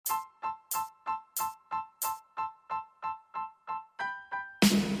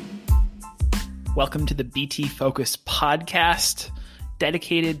Welcome to the BT Focus podcast,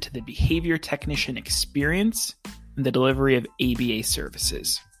 dedicated to the behavior technician experience and the delivery of ABA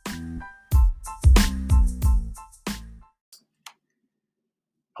services.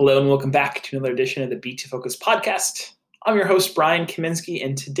 Hello and welcome back to another edition of the BT Focus podcast. I'm your host, Brian Kaminsky,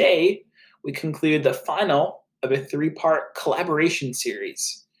 and today we conclude the final of a three-part collaboration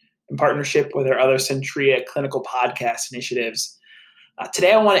series in partnership with our other Centria clinical podcast initiatives.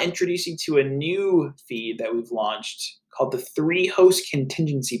 Today, I want to introduce you to a new feed that we've launched called the Three Host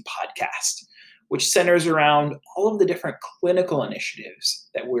Contingency Podcast, which centers around all of the different clinical initiatives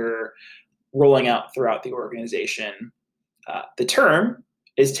that we're rolling out throughout the organization. The term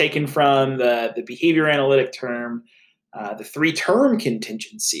is taken from the behavior analytic term, the three-term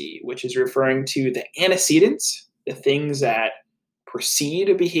contingency, which is referring to the antecedents, the things that precede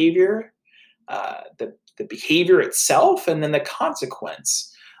a behavior, the behavior itself, and then the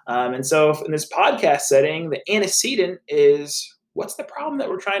consequence. And so in this podcast setting, the antecedent is what's the problem that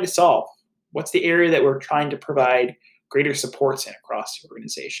we're trying to solve? What's the area that we're trying to provide greater supports in across the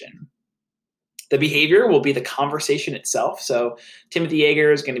organization? The behavior will be the conversation itself. So Timothy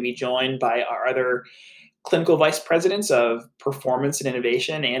Yeager is going to be joined by our other clinical vice presidents of performance and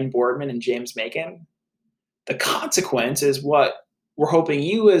innovation, Ann Boardman and James Macon. The consequence is what we're hoping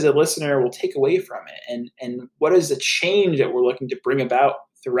you as a listener will take away from it. And what is the change that we're looking to bring about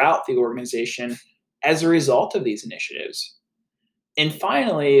throughout the organization as a result of these initiatives? And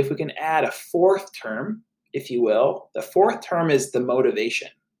finally, if we can add a fourth term, if you will, the fourth term is the motivation,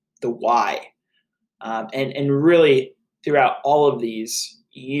 the why. And really throughout all of these,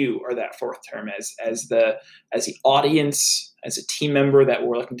 you are that fourth term as the audience, as a team member that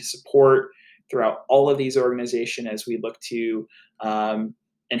we're looking to support throughout all of these organizations as we look to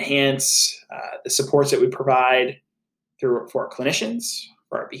enhance the supports that we provide for our clinicians,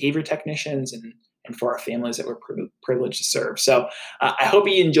 for our behavior technicians, and for our families that we're privileged to serve. So I hope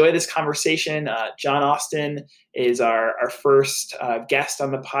you enjoy this conversation. John Austin is our first guest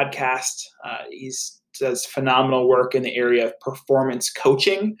on the podcast. He does phenomenal work in the area of performance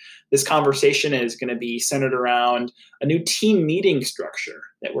coaching. This conversation is going to be centered around a new team meeting structure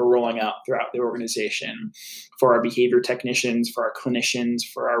that we're rolling out throughout the organization for our behavior technicians, for our clinicians,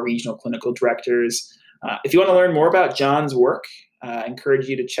 for our regional clinical directors. If you want to learn more about John's work, I encourage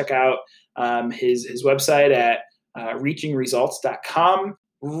you to check out his website at reachingresults.com.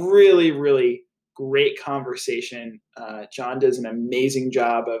 Really, really great conversation. John does an amazing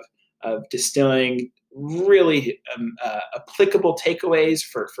job of distilling really applicable takeaways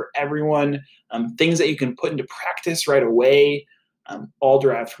for everyone, things that you can put into practice right away, all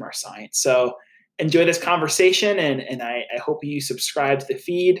derived from our science. So enjoy this conversation, and I hope you subscribe to the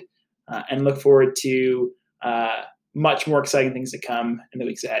feed and look forward to much more exciting things to come in the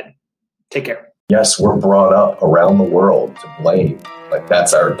weeks ahead. Take care. Yes, we're brought up around the world to blame. Like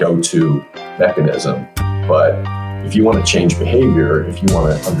that's our go-to mechanism. But if you want to change behavior, if you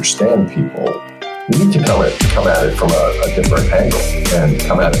want to understand people, you need to come at it from a different angle and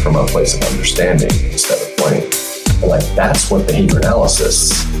come at it from a place of understanding instead of blame. And like that's what behavior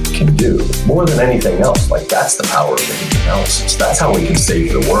analysis can do more than anything else. Like that's the power of behavior analysis. That's how we can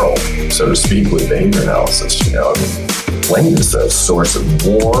save the world, so to speak, with behavior analysis. Blame is the source of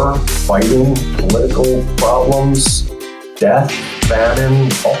war, fighting, political problems, death,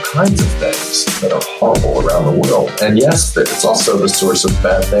 famine, all kinds of things that are horrible around the world. And yes, it's also the source of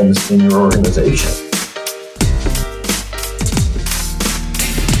bad things in your organization.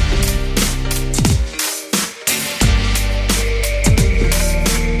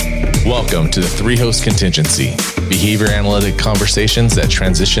 Welcome to the Three Host Contingency, behavior analytic conversations that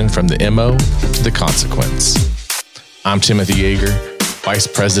transition from the MO to the consequence. I'm Timothy Yeager, Vice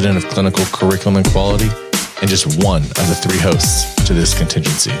President of Clinical Curriculum and Quality, and just one of the three hosts to this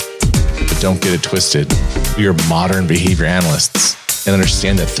contingency. But don't get it twisted. We are modern behavior analysts and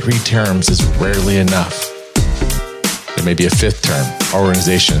understand that three terms is rarely enough. There may be a fifth term, our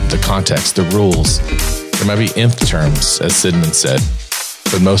organization, the context, the rules. There might be nth terms, as Sidman said.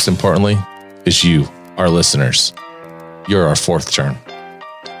 But most importantly is you, our listeners. You're our fourth term.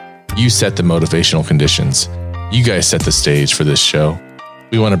 You set the motivational conditions. You guys set the stage for this show.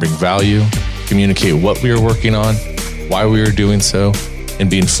 We want to bring value, communicate what we are working on, why we are doing so, and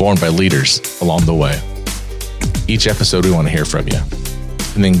be informed by leaders along the way. Each episode, we want to hear from you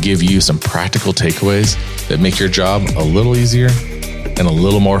and then give you some practical takeaways that make your job a little easier and a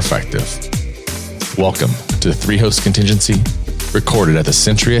little more effective. Welcome to the Three Host Contingency, recorded at the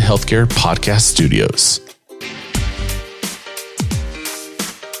Centria Healthcare Podcast Studios.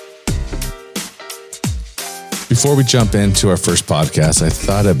 Before we jump into our first podcast, I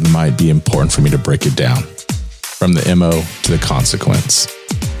thought it might be important for me to break it down from the MO to the consequence.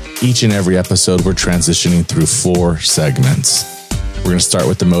 Each and every episode, we're transitioning through 4 segments. We're going to start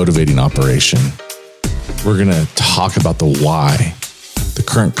with the motivating operation. We're going to talk about the why, the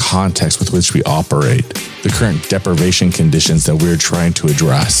current context with which we operate, the current deprivation conditions that we're trying to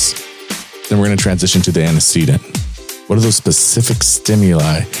address. Then we're going to transition to the antecedent. What are those specific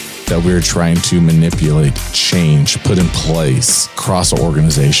stimuli that we're trying to manipulate, change, put in place across our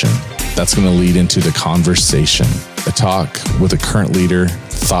organization? That's going to lead into the conversation, a talk with a current leader,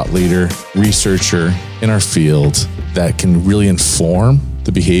 thought leader, researcher in our field that can really inform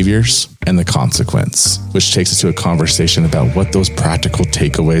the behaviors and the consequence, which takes us to a conversation about what those practical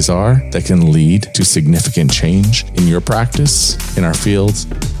takeaways are that can lead to significant change in your practice, in our fields,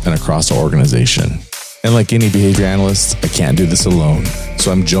 and across our organization. And like any behavior analyst, I can't do this alone.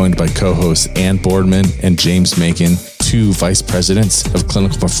 So I'm joined by co-hosts Ann Boardman and James Macon, 2 vice presidents of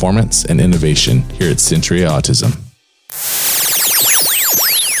clinical performance and innovation here at Century Autism.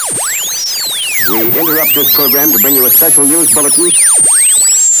 We interrupt this program to bring you a special news bulletin. First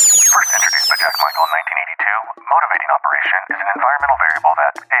introduced by Jack Michael in 1982, motivating operation is an environmental variable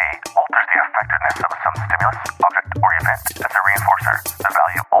that A. alters the effectiveness of some stimulus, object, or event as a reinforcer, the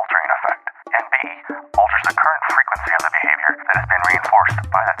value altering effect, and B. alters the current frequency of the behavior that has been reinforced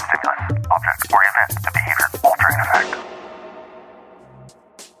by that stimulus, object, or event, the behavior altering effect.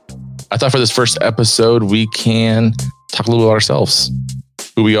 I thought for this first episode, we can talk a little about ourselves,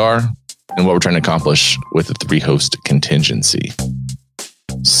 who we are, and what we're trying to accomplish with the 3-host contingency.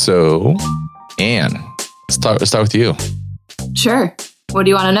 So, Ann, let's start with you. Sure. What do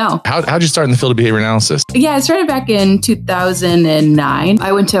you want to know? How'd you start in the field of behavior analysis? Yeah, I started back in 2009.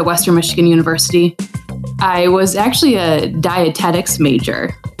 I went to Western Michigan University. I was actually a dietetics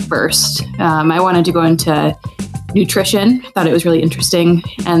major first. I wanted to go into nutrition, thought it was really interesting,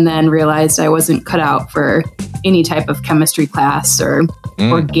 and then realized I wasn't cut out for any type of chemistry class or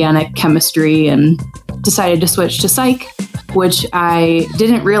organic chemistry, and decided to switch to psych, which I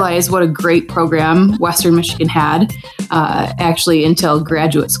didn't realize what a great program Western Michigan had actually until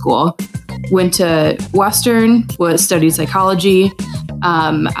graduate school. Went to Western, studied psychology.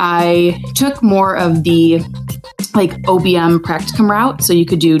 I took more of the OBM practicum route, so you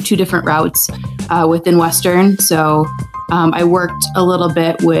could do 2 different routes within Western. So I worked a little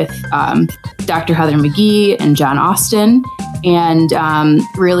bit with Dr. Heather McGee and John Austin, and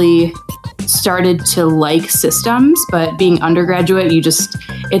really started to like systems. But being undergraduate,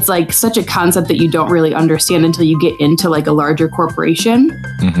 it's like such a concept that you don't really understand until you get into like a larger corporation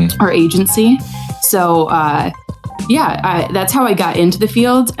or agency. So that's how I got into the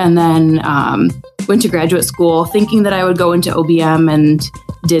field, and then went to graduate school thinking that I would go into OBM, and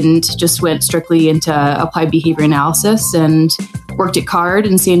didn't. Just went strictly into applied behavior analysis and worked at CARD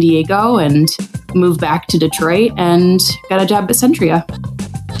in San Diego, and moved back to Detroit and got a job at Centria.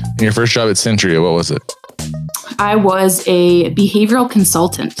 And your first job at Centria, what was it? I was a behavioral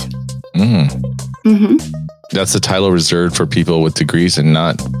consultant. That's the title reserved for people with degrees and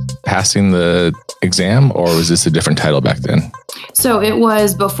not passing the exam, or was this a different title back then? So it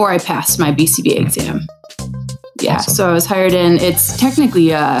was before I passed my BCBA exam. Yeah, awesome. So I was hired in. It's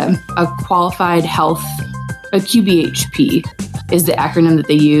technically a qualified health, a QBHP is the acronym that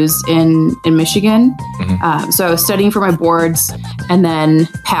they use in Michigan. So I was studying for my boards, and then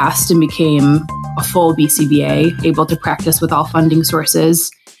passed and became a full BCBA, able to practice with all funding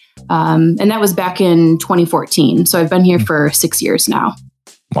sources. And that was back in 2014. So I've been here for 6 years now.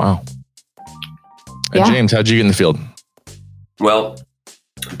 Wow. And James, how'd you get in the field? Well,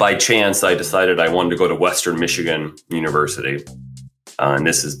 by chance, I decided I wanted to go to Western Michigan University. And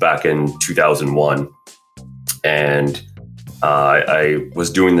this is back in 2001. And I was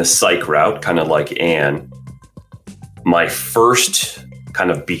doing the psych route, kind of like Ann. My first kind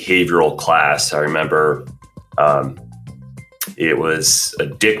of behavioral class, I remember it was a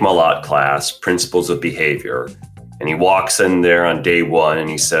Dick Malott class, Principles of Behavior. And he walks in there on day 1 and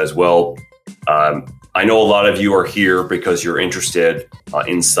he says, well, I know a lot of you are here because you're interested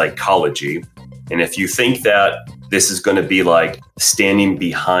in psychology. And if you think that this is going to be like standing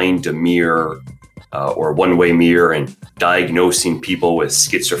behind a mirror or one-way mirror and diagnosing people with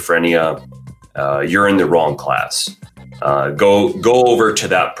schizophrenia, you're in the wrong class. Go over to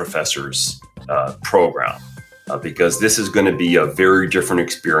that professor's program because this is going to be a very different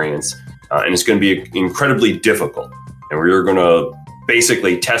experience and it's going to be incredibly difficult. And we're going to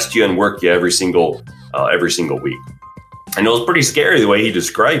basically test you and work you every single week. And it was pretty scary the way he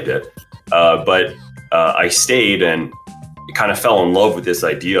described it, but I stayed and kind of fell in love with this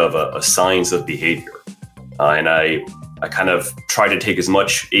idea of a science of behavior. and I kind of tried to take as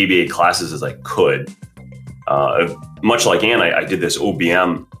much ABA classes as I could. Much like Ann, I did this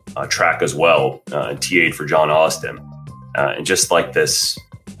OBM track as well, and TA'd for John Austin. And just like this,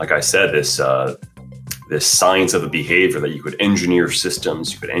 like I said, this science of the behavior that you could engineer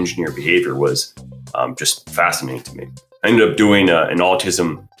systems, you could engineer behavior was just fascinating to me. I ended up doing an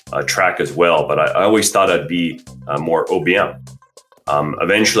autism track as well, but I always thought I'd be more OBM.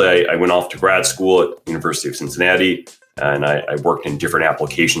 Eventually, I went off to grad school at University of Cincinnati, and I worked in different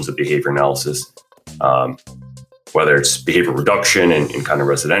applications of behavior analysis, whether it's behavior reduction in kind of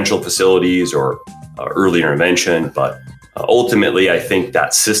residential facilities or early intervention. But ultimately, I think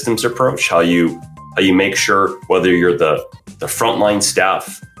that systems approach, how you make sure whether you're the frontline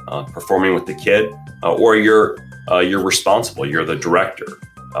staff performing with the kid, or you're responsible, you're the director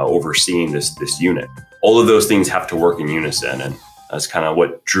overseeing this unit. All of those things have to work in unison, and that's kind of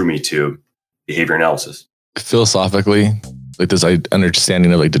what drew me to behavior analysis. Philosophically, like this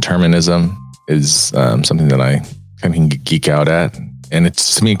understanding of like determinism is something that I kind of geek out at, and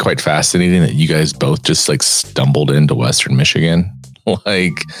it's to me quite fascinating that you guys both just like stumbled into Western Michigan.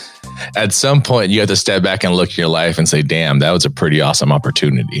 Like at some point you have to step back and look at your life and say, damn, that was a pretty awesome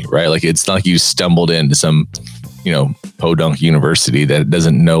opportunity, right? Like it's not like you stumbled into some, podunk university that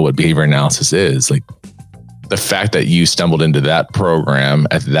doesn't know what behavior analysis is. Like the fact that you stumbled into that program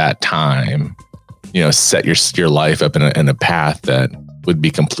at that time, set your life up in a path that would be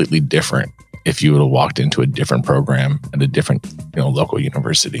completely different if you would have walked into a different program at a different, local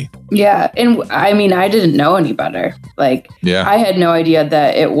university. Yeah. And I mean, I didn't know any better. I had no idea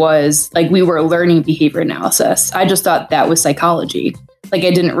that it was like we were learning behavior analysis. I just thought that was psychology. Like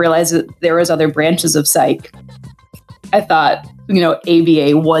I didn't realize that there was other branches of psych. I thought,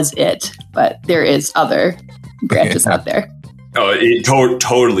 ABA was it, but there is other branches out there. Oh, it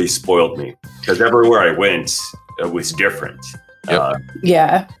totally spoiled me because everywhere I went, it was different.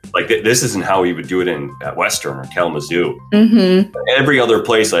 Yep. Like this isn't how we would do it at Western or Kalamazoo. Mm-hmm. Every other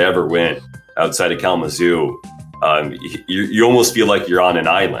place I ever went outside of Kalamazoo, you almost feel like you're on an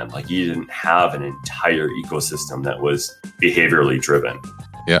island. Like you didn't have an entire ecosystem that was behaviorally driven.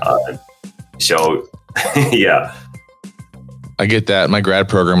 Yeah. So, yeah. I get that. My grad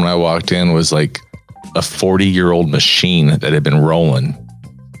program when I walked in was like a 40-year-old machine that had been rolling.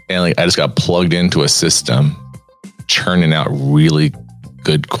 And like I just got plugged into a system churning out really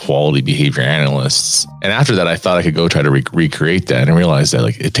good quality behavior analysts. And after that, I thought I could go try to recreate that and realize that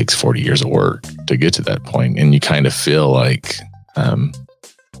like it takes 40 years of work to get to that point. And you kind of feel like an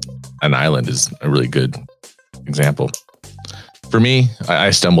island is a really good example. For me,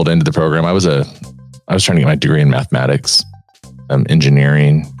 I stumbled into the program. I was trying to get my degree in mathematics,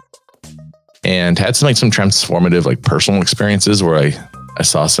 engineering, and had some transformative like personal experiences where I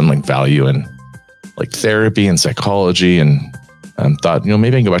saw some like value in like therapy and psychology, and thought, maybe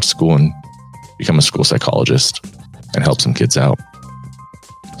I can go back to school and become a school psychologist and help some kids out.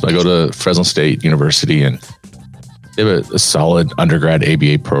 So I go to Fresno State University, and they have a solid undergrad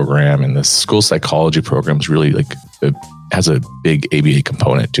ABA program, and the school psychology program is really has a big ABA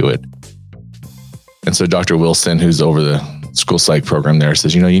component to it. And so Dr. Wilson, who's over the school psych program there,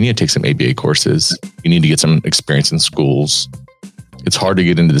 says, you need to take some ABA courses. You need to get some experience in schools. It's hard to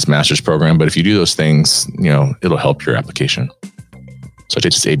get into this master's program, but if you do those things, it'll help your application. So I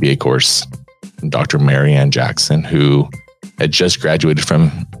took this ABA course from Dr. Marianne Jackson, who had just graduated from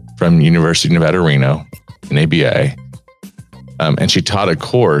University of Nevada, Reno in ABA. And she taught a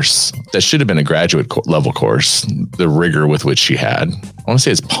course that should have been a graduate level course, the rigor with which she had. I want to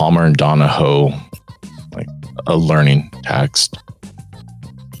say it's Palmer and Donahoe, like a learning text,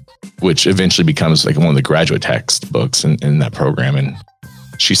 which eventually becomes like one of the graduate textbooks in that program. And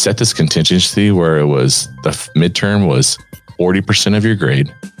she set this contingency where it was the midterm was 40% of your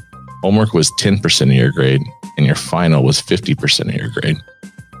grade, homework was 10% of your grade, and your final was 50% of your grade.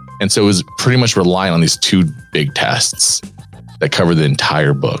 And so it was pretty much relying on these two big tests that cover the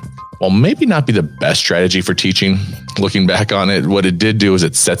entire book. While maybe not be the best strategy for teaching, looking back on it, what it did do is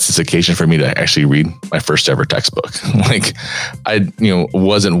it sets this occasion for me to actually read my first ever textbook. Like I,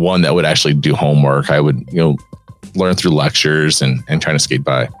 wasn't one that would actually do homework. I would, learn through lectures and trying to skate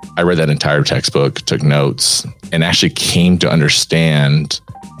by. I read that entire textbook, took notes, and actually came to understand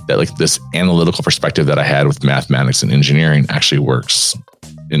that like this analytical perspective that I had with mathematics and engineering actually works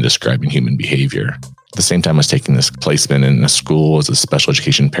in describing human behavior. At the same time, I was taking this placement in a school as a special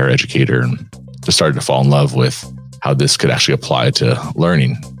education paraeducator, and just started to fall in love with how this could actually apply to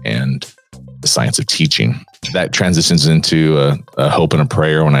learning and the science of teaching. That transitions into a hope and a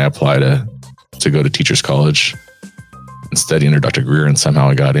prayer when I apply to go to Teachers College and study under Dr. Greer. And somehow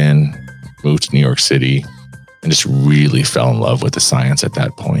I got in, moved to New York City, and just really fell in love with the science at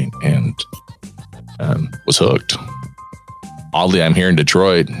that point and was hooked. Oddly, I'm here in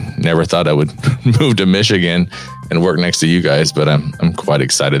Detroit. Never thought I would move to Michigan and work next to you guys, but I'm quite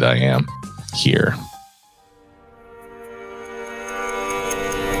excited I am here.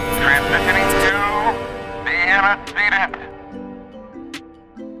 Transitioning to the antecedent.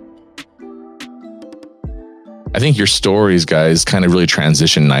 I think your stories, guys, kind of really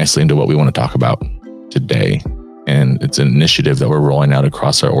transition nicely into what we want to talk about today. And it's an initiative that we're rolling out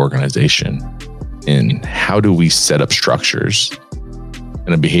across our organization. In how do we set up structures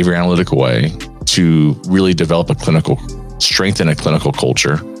in a behavior analytic way to really develop strengthen a clinical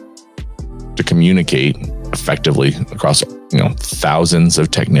culture, to communicate effectively across, thousands of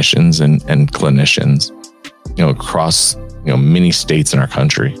technicians and clinicians, across, many states in our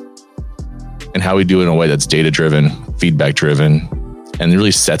country, and how we do it in a way that's data-driven, feedback-driven, and really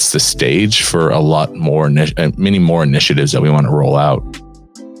sets the stage for a lot more, many more initiatives that we want to roll out.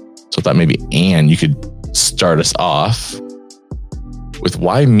 So I thought maybe, Anne, you could start us off with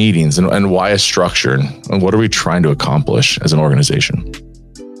why meetings and why a structure, and what are we trying to accomplish as an organization?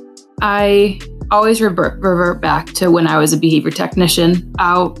 I always revert back to when I was a behavior technician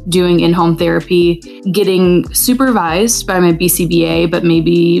out doing in-home therapy, getting supervised by my BCBA, but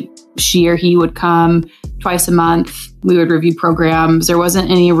maybe she or he would come twice a month. We would review programs. There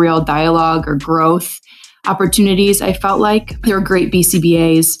wasn't any real dialogue or growth opportunities. I felt like they were great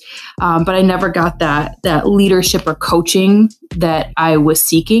BCBAs, but I never got that leadership or coaching that I was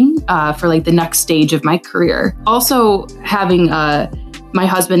seeking for like the next stage of my career. Also, having my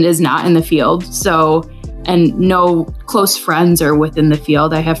husband is not in the field, and no close friends are within the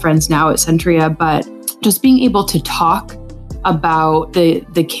field. I have friends now at Centria, but just being able to talk about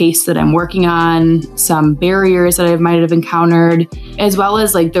the case that I'm working on, some barriers that I might have encountered, as well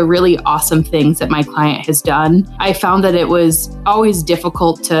as like the really awesome things that my client has done. I found that it was always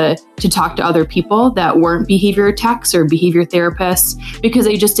difficult to talk to other people that weren't behavior techs or behavior therapists because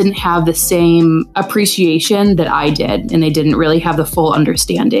they just didn't have the same appreciation that I did, and they didn't really have the full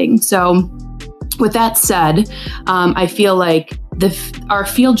understanding. So with that said, I feel like our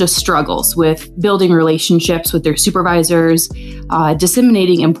field just struggles with building relationships with their supervisors,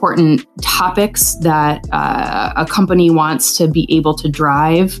 disseminating important topics that a company wants to be able to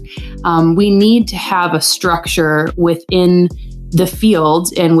drive. We need to have a structure within the field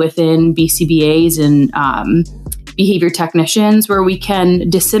and within BCBAs and behavior technicians where we can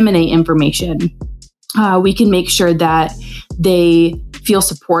disseminate information. We can make sure that they feel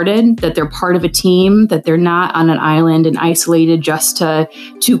supported, that they're part of a team, that they're not on an island and isolated just to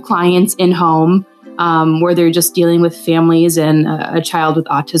clients in home, where they're just dealing with families and a child with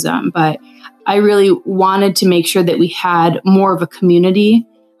autism. But I really wanted to make sure that we had more of a community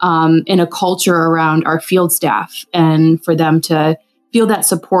and a culture around our field staff, and for them to feel that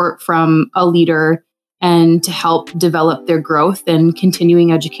support from a leader and to help develop their growth and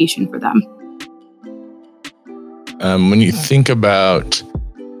continuing education for them. When you think about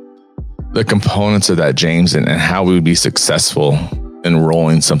the components of that, James, and how we would be successful in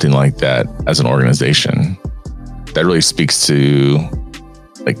rolling something like that as an organization, that really speaks to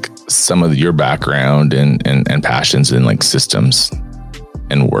like some of your background and passions in like systems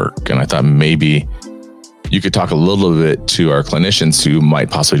and work. And I thought maybe you could talk a little bit to our clinicians who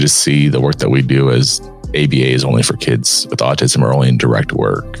might possibly just see the work that we do as ABA is only for kids with autism or only in direct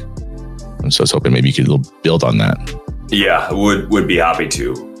work. And so I was hoping maybe you could build on that. Yeah, would be happy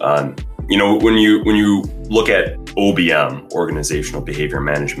to. When you look at OBM, Organizational Behavior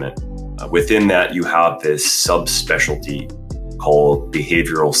Management, within that you have this subspecialty called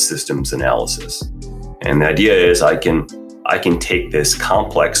Behavioral Systems Analysis. And the idea is I can take this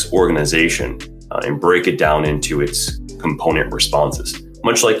complex organization and break it down into its component responses,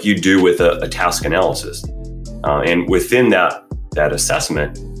 much like you do with a task analysis. And within that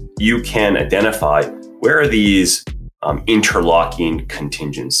assessment, you can identify where are these interlocking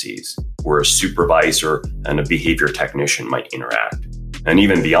contingencies where a supervisor and a behavior technician might interact. And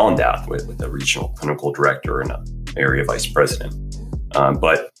even beyond that with a regional clinical director and an area vice president.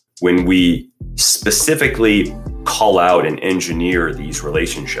 But when we specifically call out and engineer these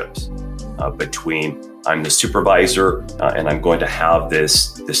relationships between I'm the supervisor and I'm going to have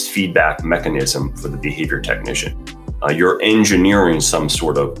this feedback mechanism for the behavior technician, you're engineering some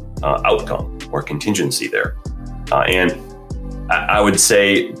sort of outcome or contingency there. And I would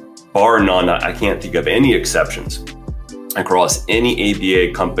say, bar none, I can't think of any exceptions across any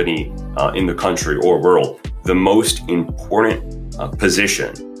ABA company in the country or world. The most important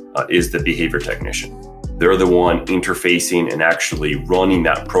position is the behavior technician. They're the one interfacing and actually running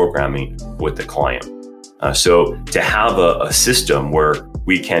that programming with the client. So to have a system where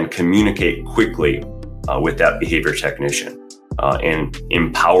we can communicate quickly with that behavior technician and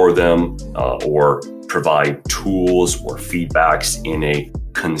empower them or provide tools or feedbacks in a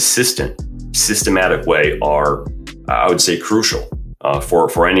consistent, systematic way are, I would say, crucial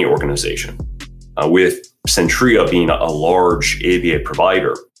for any organization. With Centria being a large ABA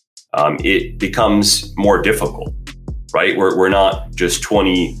provider, it becomes more difficult, right? We're not just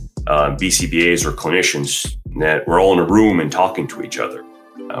 20 BCBAs or clinicians that we're all in a room and talking to each other.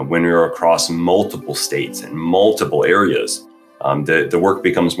 When you're across multiple states and multiple areas, the work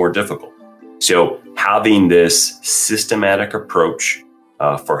becomes more difficult. So having this systematic approach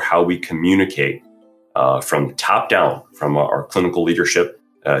for how we communicate from the top down, from our clinical leadership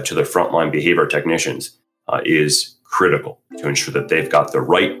to the frontline behavior technicians is critical to ensure that they've got the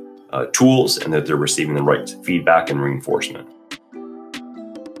right tools and that they're receiving the right feedback and reinforcement.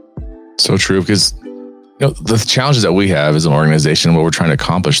 So true, because the challenges that we have as an organization, what we're trying to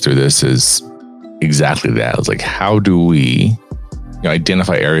accomplish through this is exactly that. It's like, how do we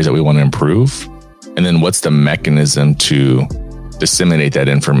identify areas that we want to improve? And then what's the mechanism to disseminate that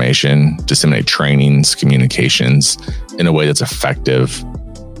information, disseminate trainings, communications in a way that's effective,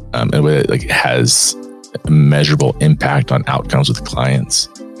 in a way that has a measurable impact on outcomes with clients.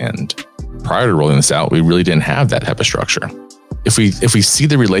 And prior to rolling this out, we really didn't have that type of structure. If we see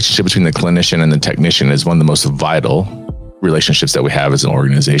the relationship between the clinician and the technician as one of the most vital relationships that we have as an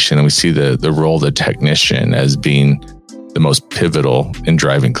organization, and we see the role of the technician as being the most pivotal in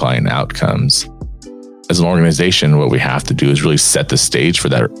driving client outcomes, as an organization, what we have to do is really set the stage for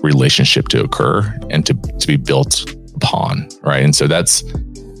that relationship to occur and to be built upon, right? And so that's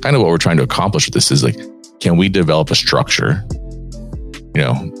kind of what we're trying to accomplish with this is like, can we develop a structure,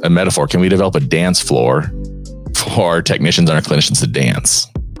 a metaphor? Can we develop a dance floor for our technicians and our clinicians to dance,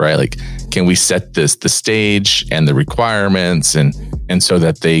 right? Like, can we set the stage and the requirements and so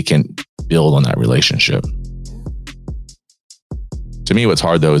that they can build on that relationship? To me, what's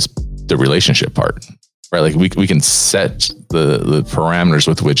hard though is the relationship part, right? Like we can set the parameters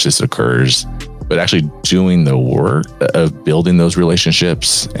with which this occurs, but actually doing the work of building those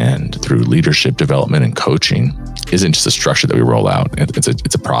relationships and through leadership development and coaching isn't just a structure that we roll out.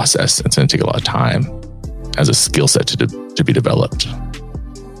 It's a process. It's going to take a lot of time as a skill set to be developed.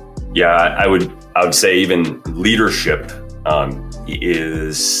 Yeah, I would say even leadership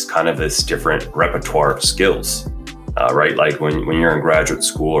is kind of this different repertoire of skills, right? Like when you're in graduate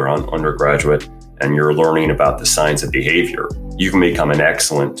school or undergraduate and you're learning about the science of behavior, you can become an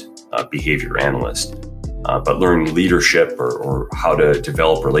excellent behavior analyst. But learning leadership or how to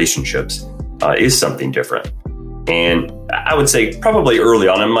develop relationships is something different. And I would say probably early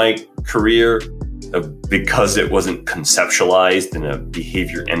on in my career, because it wasn't conceptualized in a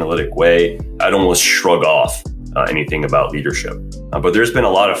behavior analytic way, I'd almost shrug off anything about leadership. But there's been a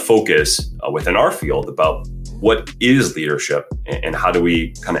lot of focus within our field about what is leadership and how do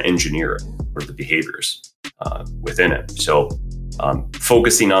we kind of engineer it or the behaviors within it. So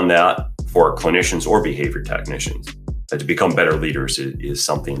focusing on that for clinicians or behavior technicians to become better leaders is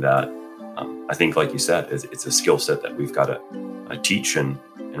something that I think, like you said, it's a skill set that we've got to teach and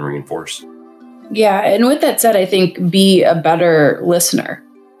reinforce. Yeah. And with that said, I think be a better listener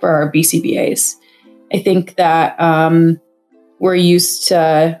for our BCBAs. I think that we're used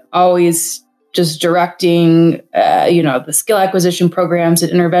to always just directing, the skill acquisition programs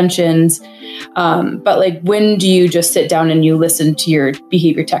and interventions. But like, when do you just sit down and you listen to your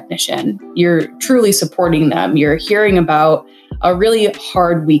behavior technician? You're truly supporting them. You're hearing about a really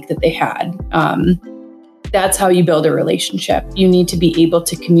hard week that they had. That's how you build a relationship. You need to be able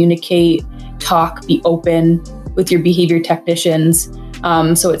to communicate, talk, be open with your behavior technicians.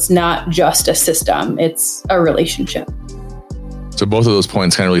 So it's not just a system, it's a relationship. So both of those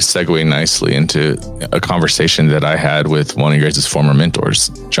points kind of really segue nicely into a conversation that I had with one of your guys' former mentors,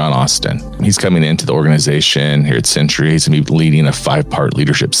 John Austin. He's coming into the organization here at Centria. He's going to be leading a 5-part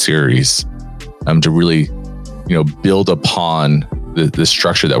leadership series to really, build upon the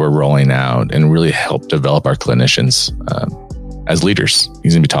structure that we're rolling out and really help develop our clinicians as leaders.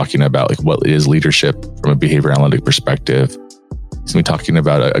 He's going to be talking about like what is leadership from a behavior analytic perspective. He's going to be talking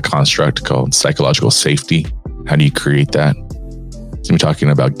about a construct called psychological safety. How do you create that? He's going to be talking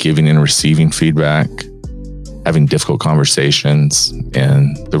about giving and receiving feedback, having difficult conversations,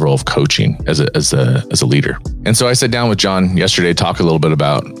 and the role of coaching as a leader. And so I sat down with John yesterday to talk a little bit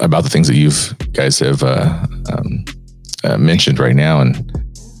about the things that you guys have mentioned right now. And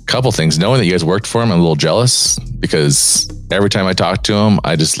a couple things, knowing that you guys worked for him, I'm a little jealous because every time I talk to him,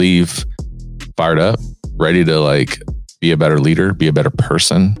 I just leave fired up, ready to be a better leader, be a better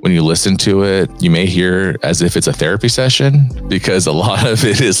person. When you listen to it, you may hear as if it's a therapy session, because a lot of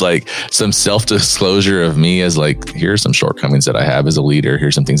it is like some self-disclosure of me as like, here's some shortcomings that I have as a leader.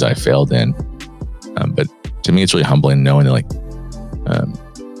 Here's some things I failed in. But to me, it's really humbling knowing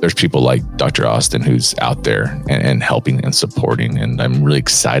that there's people like Dr. Austin who's out there and helping and supporting. And I'm really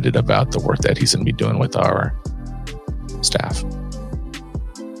excited about the work that he's going to be doing with our staff.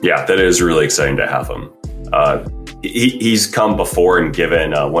 Yeah, that is really exciting to have him. He's come before and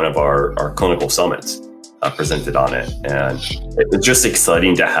given one of our clinical summits, presented on it. And it's just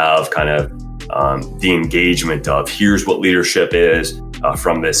exciting to have kind of the engagement of here's what leadership is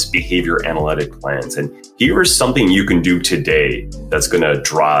from this behavior analytic lens. And here is something you can do today that's going to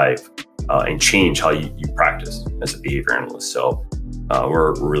drive and change how you practice as a behavior analyst. So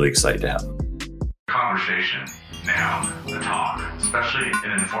we're really excited to have him. Conversation. Now, the talk, especially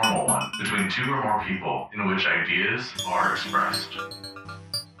an informal one, between two or more people in which ideas are expressed.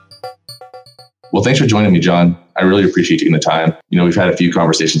 Well, thanks for joining me, John. I really appreciate taking the time. We've had a few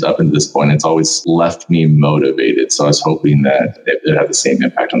conversations up until this point. It's always left me motivated. So I was hoping that it had the same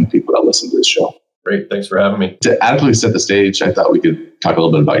impact on the people that listen to this show. Great. Thanks for having me. To adequately set the stage, I thought we could talk a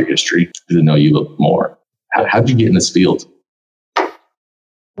little bit about your history, to know you a little more. How did you get in this field?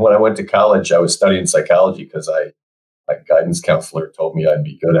 When I went to college, I was studying psychology because my guidance counselor told me I'd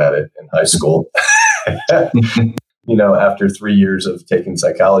be good at it in high school. After 3 years of taking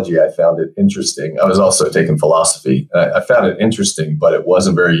psychology, I found it interesting. I was also taking philosophy. I found it interesting, but it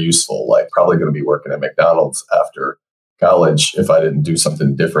wasn't very useful. Like probably going to be working at McDonald's after college if I didn't do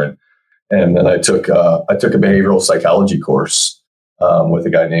something different. And then I took a behavioral psychology course with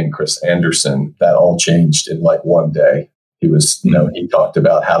a guy named Chris Anderson. That all changed in like one day. He was, he talked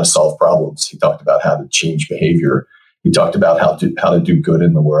about how to solve problems. He talked about how to change behavior. He talked about how to do good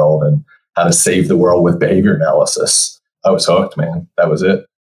in the world and how to save the world with behavior analysis. I was hooked, man. That was it.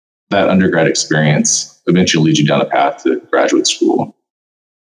 That undergrad experience eventually leads you down a path to graduate school.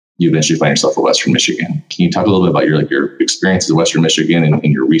 You eventually find yourself at Western Michigan. Can you talk a little bit about your experiences at Western Michigan and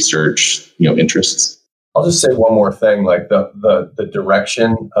your research, interests? I'll just say one more thing, like the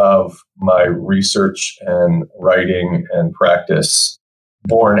direction of my research and writing and practice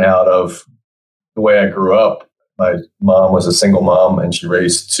born out of the way I grew up. My mom was a single mom and she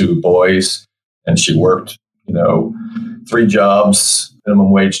raised 2 boys and she worked, 3 jobs,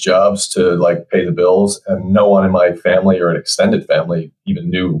 minimum wage jobs to like pay the bills. And no one in my family or an extended family even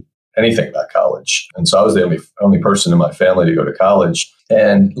knew anything about college. And so I was the only person in my family to go to college.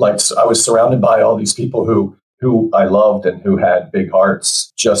 And so I was surrounded by all these people who I loved and who had big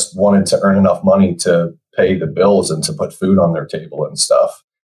hearts, just wanted to earn enough money to pay the bills and to put food on their table and stuff.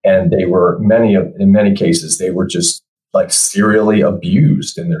 And they were in many cases, they were just like serially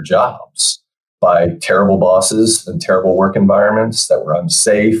abused in their jobs by terrible bosses and terrible work environments that were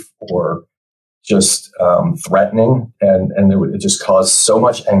unsafe or just threatening. And it just caused so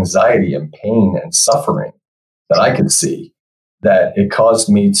much anxiety and pain and suffering that I could see that it caused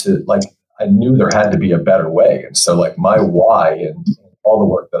me to I knew there had to be a better way. And so my why and all the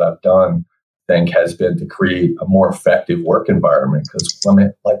work that I've done, I think, has been to create a more effective work environment, because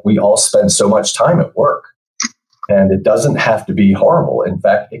we all spend so much time at work and it doesn't have to be horrible. In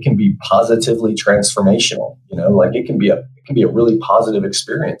fact, it can be positively transformational. It can be a really positive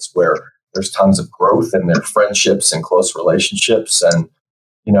experience where there's tons of growth in their friendships and close relationships and,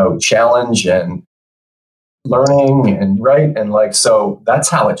 challenge and learning and right. And so that's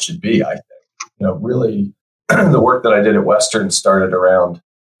how it should be, I think. Really the work that I did at Western started around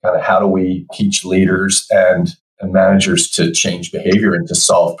kind of how do we teach leaders and managers to change behavior and to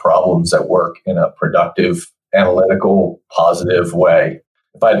solve problems at work in a productive, analytical, positive way.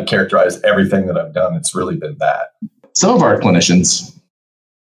 If I had to characterize everything that I've done, it's really been that. Some of our clinicians,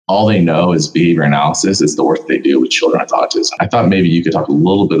 all they know is behavior analysis. It's the work they do with children with autism. I thought maybe you could talk a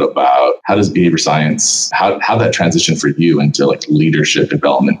little bit about how does behavior science, how that transition for you into leadership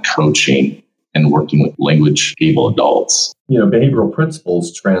development, coaching, and working with language-able adults. Behavioral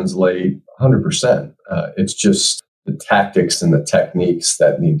principles translate 100%. It's just the tactics and the techniques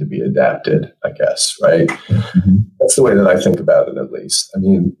that need to be adapted, I guess, right? Mm-hmm. That's the way that I think about it, at least. I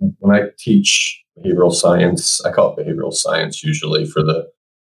mean, when I teach behavioral science, I call it behavioral science usually for the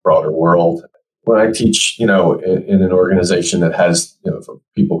broader world. When I teach, in an organization that has, for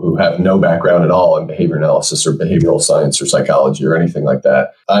people who have no background at all in behavior analysis or behavioral science or psychology or anything like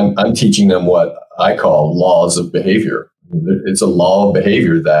that, I'm teaching them what I call laws of behavior. It's a law of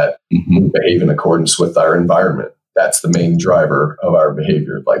behavior that we behave in accordance with our environment. That's the main driver of our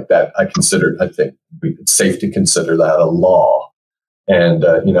behavior. I think it's safe to consider that a law. And,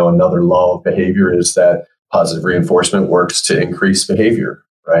 another law of behavior is that positive reinforcement works to increase behavior,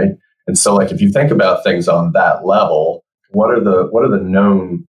 right? And so like, if you think about things on that level, what are the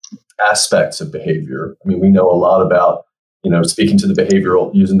known aspects of behavior? I mean, we know a lot about, speaking to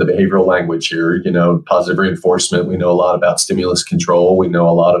using the behavioral language here, positive reinforcement. We know a lot about stimulus control. We know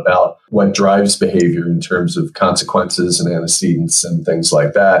a lot about what drives behavior in terms of consequences and antecedents and things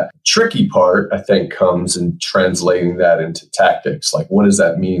like that. Tricky part, I think, comes in translating that into tactics. Like, what does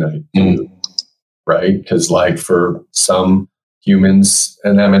that mean I do? Right? Because like for some humans,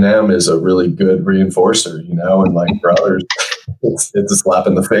 an M&M is a really good reinforcer, and like for others, it's a slap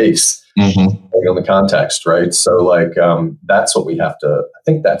in the face. On the context, right? So like that's what we have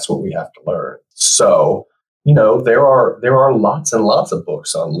to learn. So, there are lots and lots of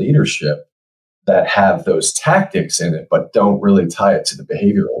books on leadership that have those tactics in it, but don't really tie it to the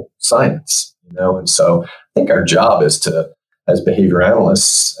behavioral science, And so I think our job is as behavior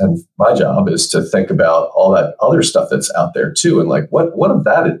analysts, and my job is to think about all that other stuff that's out there too. And like, what of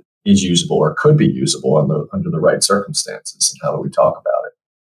that is usable or could be usable under the right circumstances, and how do we talk about it?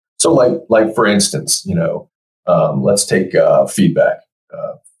 So like for instance, let's take feedback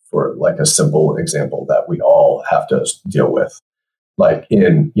for like a simple example that we all have to deal with. Like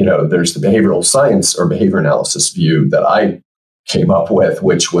there's the behavioral science or behavior analysis view that I came up with,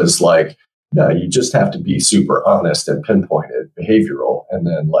 which was like, no, you just have to be super honest and pinpointed behavioral, and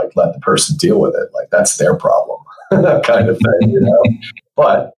then like let the person deal with it. Like that's their problem kind of thing,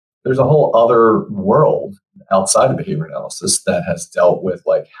 But there's a whole other world outside of behavior analysis that has dealt with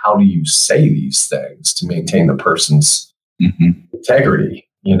like, how do you say these things to maintain the person's integrity,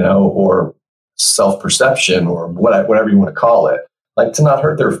 or self-perception, or whatever you want to call it, like to not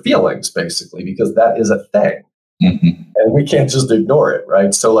hurt their feelings, basically, because that is a thing. And we can't just ignore it,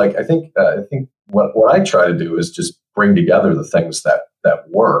 right? So like, I think what I try to do is just bring together the things that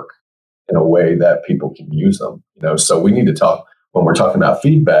work in a way that people can use them, So we need to talk, when we're talking about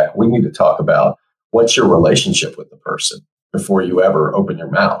feedback, we need to talk about what's your relationship with the person before you ever open your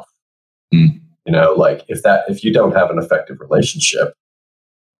mouth. Like if you don't have an effective relationship,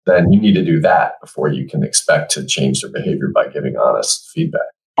 then you need to do that before you can expect to change their behavior by giving honest feedback.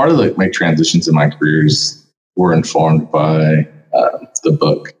 Part of my transitions in my careers were informed by the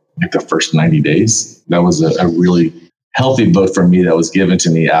book, like The First 90 Days. That was a really healthy book for me that was given to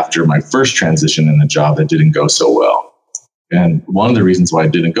me after my first transition in a job that didn't go so well. And one of the reasons why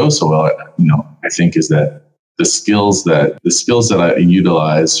it didn't go so well, I think is that the skills that I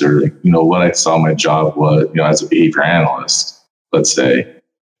utilized, or, what I saw my job was, as a behavior analyst, let's say,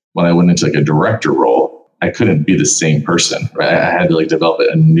 when I went into like a director role, I couldn't be the same person, right? I had to like develop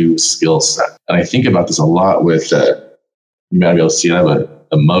a new skill set. And I think about this a lot with, you might be able to see, I have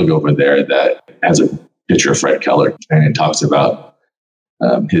a mug over there that has a picture of Fred Keller, and it talks about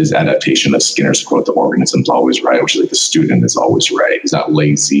his adaptation of Skinner's quote, "The organism's always right," which is like the student is always right. He's not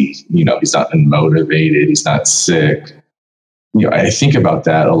lazy, he's not unmotivated, he's not sick. I think about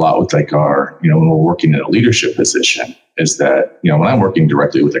that a lot with like our, when we're working in a leadership position, is that, when I'm working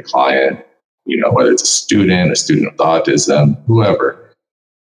directly with a client, whether it's a student with autism, whoever,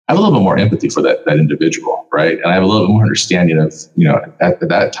 I have a little bit more empathy for that individual, right? And I have a little bit more understanding of, at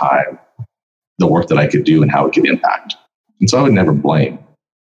that time, the work that I could do and how it could impact. And so I would never blame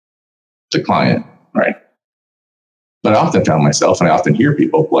the client, right? But I often found myself, and I often hear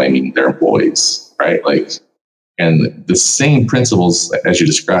people blaming their employees, right? Like, and the same principles as you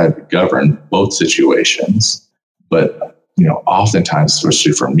described govern both situations. But, oftentimes,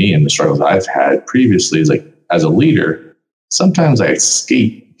 especially for me and the struggles I've had previously, is like, as a leader, sometimes I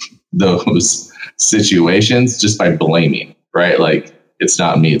escape those situations just by blaming, right? Like, it's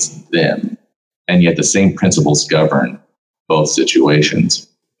not me, it's them. And yet the same principles govern both situations,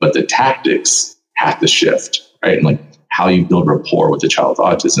 but the tactics have to shift, right? And like how you build rapport with a child with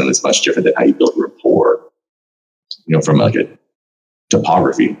autism is much different than how you build rapport, from like a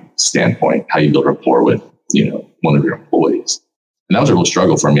topography standpoint, how you build rapport with, one of your employees. And that was a real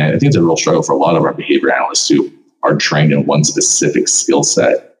struggle for me. I think it's a real struggle for a lot of our behavior analysts who are trained in one specific skill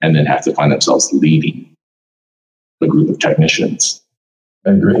set and then have to find themselves leading a group of technicians.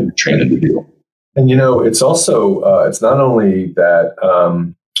 I agree. Trained to do. And, it's also, it's not only that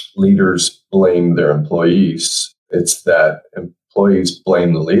leaders blame their employees, it's that employees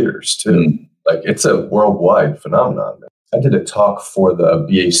blame the leaders too. Like, it's a worldwide phenomenon. I did a talk for the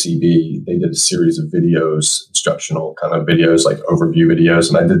BACB. They did a series of videos, instructional kind of videos, like overview videos,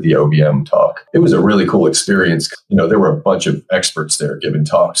 and I did the OBM talk. It was a really cool experience. There were a bunch of experts there giving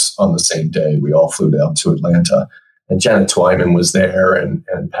talks on the same day. We all flew down to Atlanta. And Janet Twyman was there, and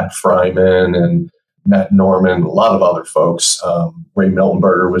Pat Fryman, and Matt Norman, a lot of other folks. Ray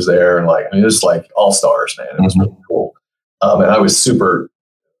Miltenberger was there, and it was like all stars, man. It was really cool, and I was super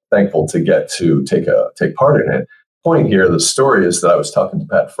thankful to get to take part in it. Point here, the story is that I was talking to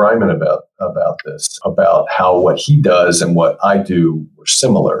Pat Fryman about this, about how what he does and what I do were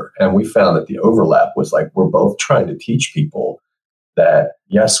similar, and we found that the overlap was like we're both trying to teach people that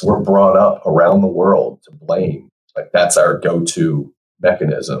yes, we're brought up around the world to blame, like that's our go-to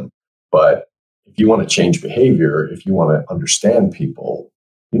mechanism, but if you want to change behavior, if you want to understand people,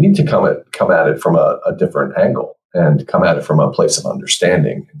 you need to come at it from a different angle and come at it from a place of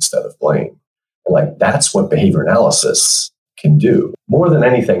understanding instead of blame. Like that's what behavior analysis can do more than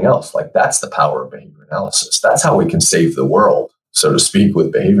anything else. Like that's the power of behavior analysis. That's how we can save the world, so to speak,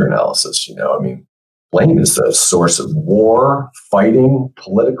 with behavior analysis. Blame is the source of war, fighting,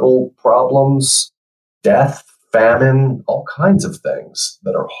 political problems, death, famine, all kinds of things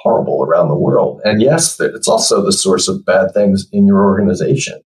that are horrible around the world. And yes, it's also the source of bad things in your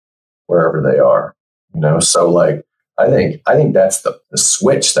organization, wherever they are. So I think that's the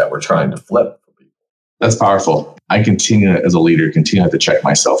switch that we're trying to flip. That's powerful. I continue as a leader, to have to check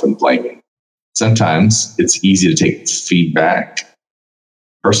myself in blaming. Sometimes it's easy to take feedback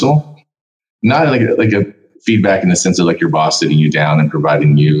personal, not like a feedback in the sense of like your boss sitting you down and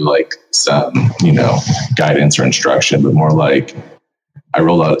providing you like some, guidance or instruction, but more like I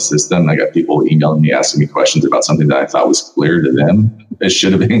rolled out a system. I got people emailing me, asking me questions about something that I thought was clear to them. It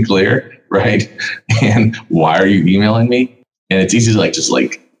should have been clear, right? And why are you emailing me? And it's easy to just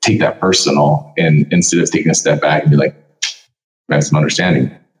take that personal, and instead of taking a step back and be like, I have some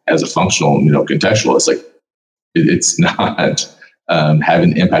understanding as a functional, contextualist, it's not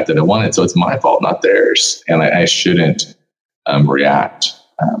having the impact that I wanted. So it's my fault, not theirs. And I shouldn't react.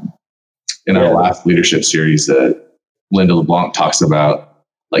 In our last leadership series, Linda LeBlanc talks about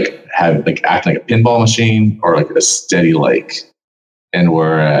acting like a pinball machine or like a steady and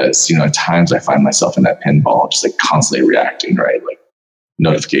whereas, at times I find myself in that pinball, just constantly reacting, right?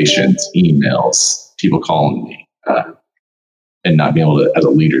 Notifications, emails, people calling me, and not being able to, as a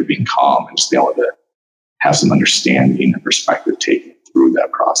leader, being calm and just being able to have some understanding and perspective taken through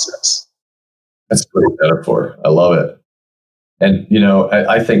that process. That's a great metaphor. I love it. And,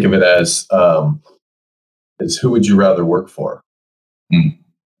 I think of it as who would you rather work for?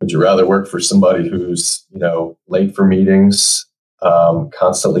 Would you rather work for somebody who's, late for meetings,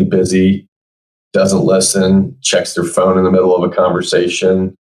 constantly busy, doesn't listen, checks their phone in the middle of a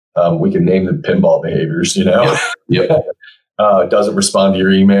conversation? We can name them pinball behaviors, Yep. Doesn't respond to your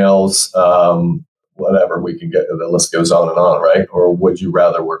emails, whatever, we can get, the list goes on, right? Or would you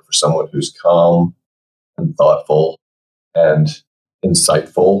rather work for someone who's calm and thoughtful and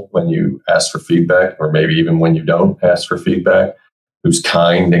insightful when you ask for feedback, or maybe even when you don't ask for feedback, who's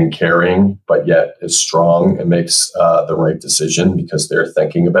kind and caring, but yet is strong and makes the right decision because they're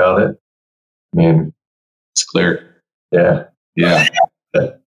thinking about it? I mean, it's clear. Yeah. Yeah.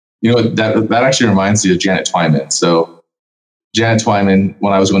 That actually reminds me of Janet Twyman. So Janet Twyman,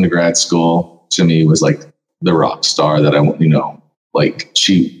 when I was going to grad school, to me was like the rock star that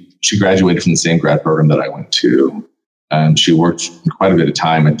she graduated from the same grad program that I went to. She worked quite a bit of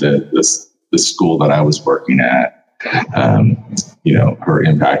time at the school that I was working at. Her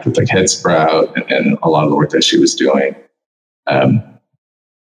impact with HeadSprout and a lot of the work that she was doing.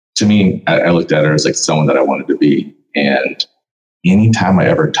 To me, I looked at her as someone that I wanted to be. And anytime I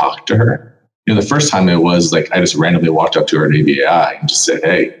ever talked to her, the first time it was I just randomly walked up to her at ABAI and just said,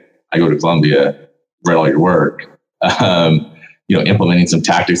 "Hey, I go to Columbia, read all your work, implementing some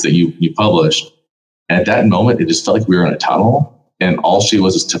tactics that you published." And at that moment, it just felt like we were in a tunnel, and all she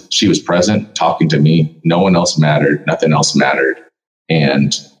was she was present, talking to me. No one else mattered. Nothing else mattered.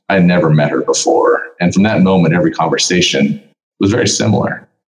 And I had never met her before. And from that moment, every conversation was very similar.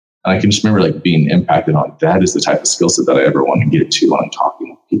 And I can just remember being impacted on that is the type of skill set that I ever want to get to when I'm talking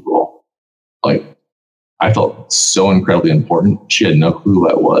with people. I felt so incredibly important. She had no clue who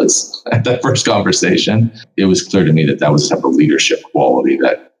I was at that first conversation. It was clear to me that was the type of leadership quality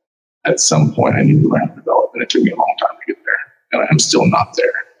that at some point I needed to learn how to develop. And it took me a long time to get there. And I'm still not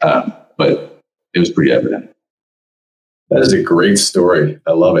there. But it was pretty evident. That is a great story.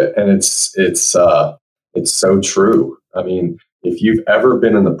 I love it. And it's so true. I mean, if you've ever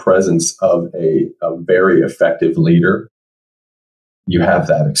been in the presence of a very effective leader, you have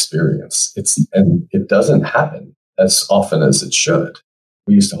that experience. And it doesn't happen as often as it should.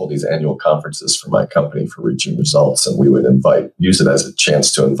 We used to hold these annual conferences for my company for Reaching Results, and we would use it as a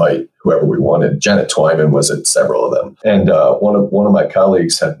chance to invite whoever we wanted. Janet Twyman was at several of them. And one of my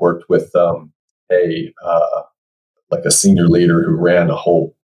colleagues had worked with a senior leader who ran a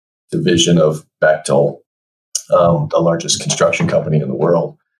whole division of Bechtel, the largest construction company in the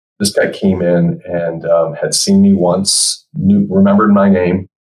world. This guy came in and had seen me once, remembered my name,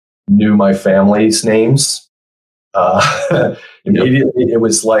 knew my family's names. Immediately, it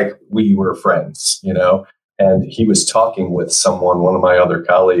was like we were friends, you know. And he was talking with one of my other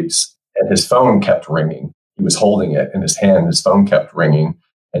colleagues, and his phone kept ringing. He was holding it in his hand. His phone kept ringing.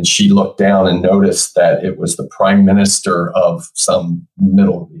 And she looked down and noticed that it was the prime minister of some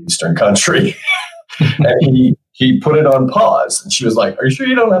Middle Eastern country. And he put it on pause. And she was like, "Are you sure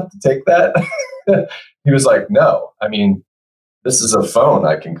you don't have to take that?" He was like, "No, I mean, this is a phone.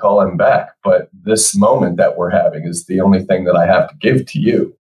 I can call him back. But this moment that we're having is the only thing that I have to give to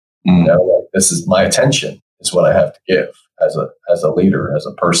you. You know, like, this is my attention is what I have to give as a leader, as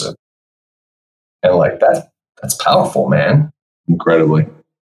a person." And like that's powerful, man. Incredibly.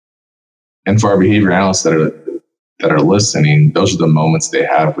 And for our behavior analysts that are listening, those are the moments they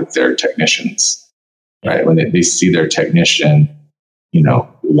have with their technicians, right? When they see their technician, you know,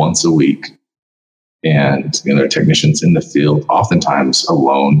 once a week, and you know, their technicians in the field, oftentimes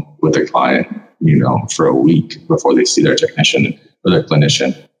alone with a client, you know, for a week before they see their technician or their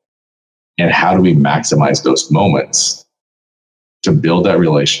clinician. And how do we maximize those moments to build that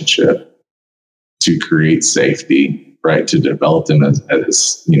relationship, to create safety, right? To develop them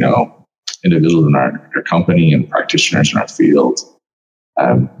as you know, individuals in our company and practitioners in our field,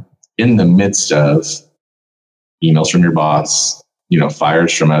 in the midst of emails from your boss, you know,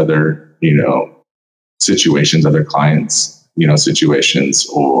 fires from other, you know, situations, other clients, you know, situations,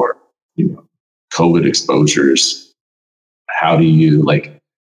 or, you know, COVID exposures. How do you like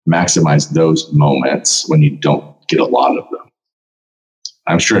maximize those moments when you don't get a lot of them?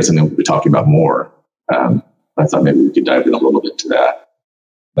 I'm sure it's something we'll be talking about more. I thought maybe we could dive in a little bit to that.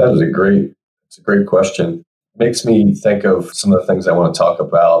 It's a great question. Makes me think of some of the things I want to talk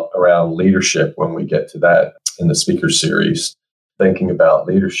about around leadership when we get to that in the speaker series. Thinking about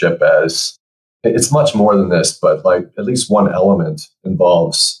leadership as it's much more than this, but like at least one element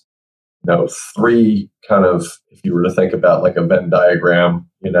involves, you know, three kind of, if you were to think about like a Venn diagram,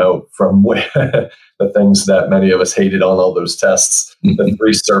 you know, from the things that many of us hated on all those tests, the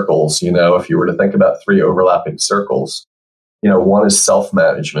three circles, you know, if you were to think about three overlapping circles, you know, one is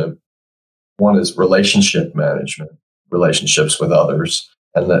self-management, one is relationship management, relationships with others,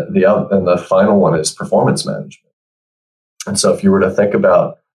 and the final one is performance management. And so if you were to think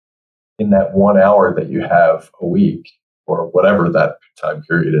about in that 1 hour that you have a week, or whatever that time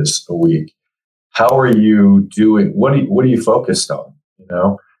period is a week, how are you doing? What are you focused on? You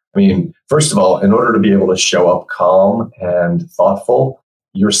know, I mean, first of all, in order to be able to show up calm and thoughtful,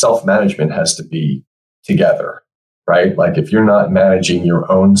 your self-management has to be together, right? Like if you're not managing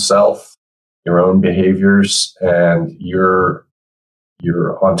your own self, your own behaviors, and you're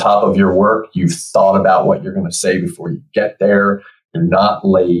on top of your work, you've thought about what you're going to say before you get there, you're not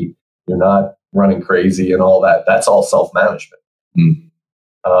late, you're not running crazy and all that. That's all self-management.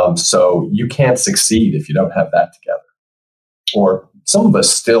 So you can't succeed if you don't have that together. Or some of us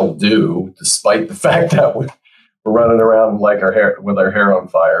still do, despite the fact that we're running around like with our hair on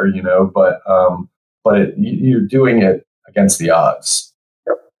fire, you know, but you're doing it against the odds.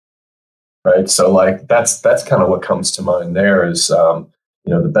 Right. So like, that's kind of what comes to mind there is,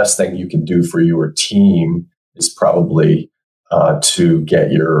 you know, the best thing you can do for your team is probably to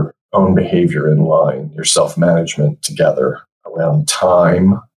get your own behavior in line, your self-management together around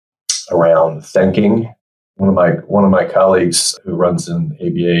time, around thinking. One of my colleagues who runs an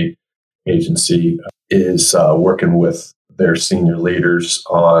ABA agency is working with their senior leaders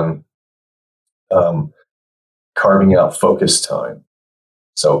on carving out focus time.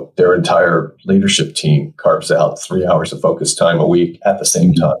 So their entire leadership team carves out 3 hours of focus time a week at the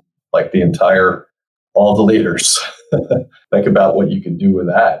same time, like all the leaders. Think about what you could do with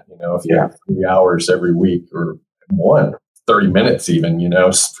that. You know, if you have 3 hours every week, or 30 minutes even, you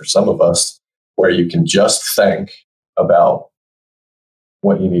know, for some of us, where you can just think about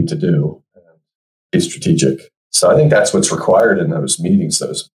what you need to do and be strategic. So I think that's what's required in those meetings,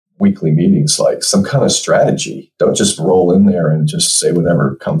 those weekly meetings, like some kind of strategy. Don't just roll in there and just say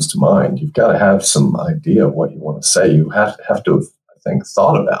whatever comes to mind. You've got to have some idea of what you want to say. You have to have, I think,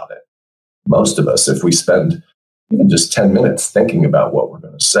 thought about it. Most of us, if we spend even just 10 minutes thinking about what we're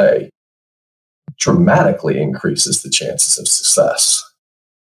going to say, dramatically increases the chances of success.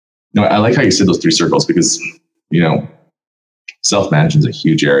 No, I like how you said those three circles, because, you know, self-management is a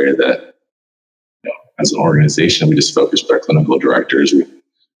huge area that, you know, as an organization, we just focus with our clinical directors.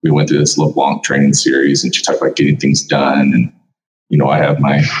 We went through this LeBlanc training series, and she talked about getting things done. And, you know, I have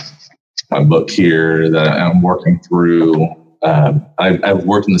my book here that I'm working through. I've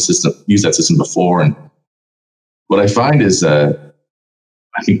worked in the system, used that system before. And what I find is, I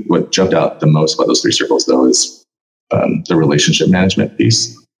think what jumped out the most about those 3 circles, though, is the relationship management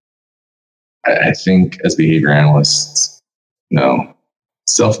piece. I think as behavior analysts,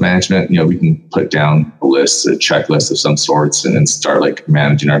 self-management, we can put down a list, a checklist of some sorts, and then start like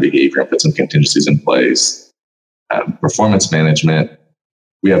managing our behavior and put some contingencies in place. Performance management,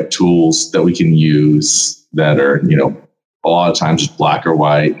 we have tools that we can use that are, a lot of times just black or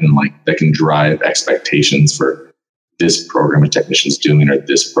white, and like that can drive expectations for this program a technician's doing, or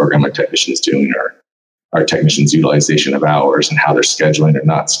this program a technician's doing, or our technicians' utilization of hours and how they're scheduling or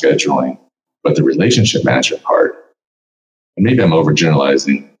not scheduling. But the relationship management part, and maybe I'm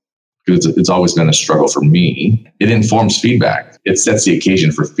overgeneralizing because it's always been a struggle for me. It informs feedback. It sets the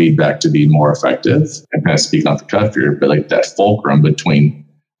occasion for feedback to be more effective. I'm kind of speaking off the cuff here, but like that fulcrum between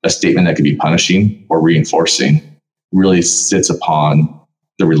a statement that could be punishing or reinforcing really sits upon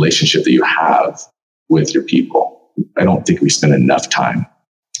the relationship that you have with your people. I don't think we spend enough time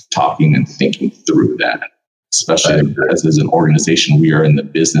talking and thinking through that, especially as an organization, we are in the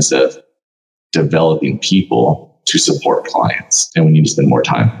business of developing people to support clients, and we need to spend more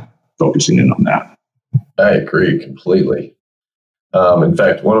time focusing in on that. I agree completely. In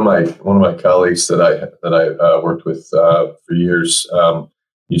fact, one of my colleagues that I worked with for years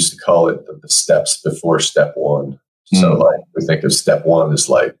used to call it the steps before step one. So like we think of step one as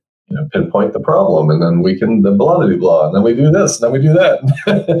like, pinpoint the problem, and then we can the blah blah blah, and then we do this, and then we do that.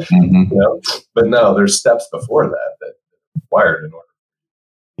 But no, there's steps before that are required in order.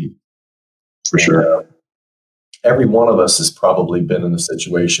 For sure. Every one of us has probably been in a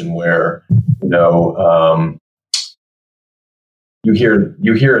situation where, you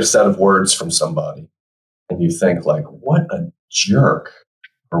hear a set of words from somebody and you think like, what a jerk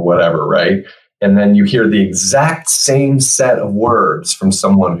or whatever, right? And then you hear the exact same set of words from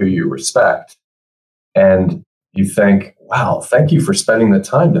someone who you respect. And you think, wow, thank you for spending the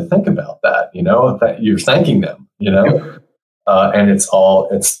time to think about that. That you're thanking them, and it's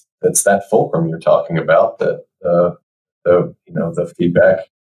that fulcrum you're talking about, that the feedback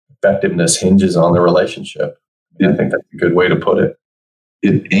effectiveness hinges on the relationship. I think that's a good way to put it.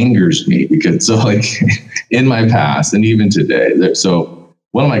 It angers me because in my past and even today,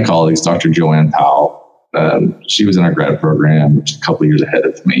 one of my colleagues, Dr. Joanne Powell, she was in our grad program, which is a couple of years ahead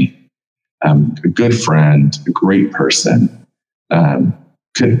of me. A good friend, a great person,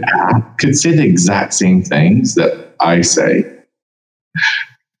 could say the exact same things that I say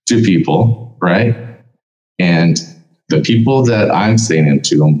to people, right? And the people that I'm saying it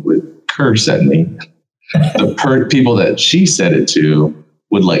to would curse at me. The people that she said it to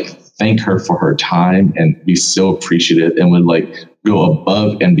would thank her for her time and be so appreciative and would go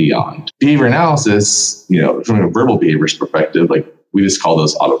above and beyond. Behavior analysis, from a verbal behaviorist perspective, we just call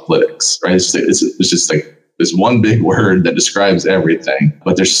those autopolitics, right? It's just this one big word that describes everything,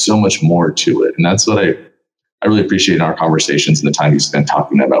 but there's so much more to it. And that's what I really appreciate in our conversations and the time you spend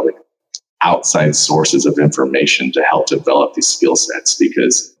talking about outside sources of information to help develop these skill sets,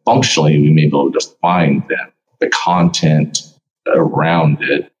 because functionally we may be able to define them, the content around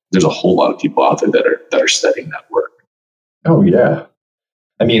it. There's a whole lot of people out there that are studying that work. Oh yeah.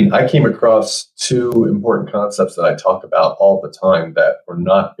 I mean, I came across 2 important concepts that I talk about all the time that were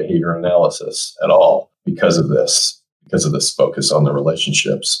not behavior analysis at all because of this focus on the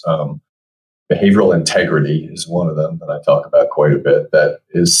relationships. Behavioral integrity is one of them that I talk about quite a bit. That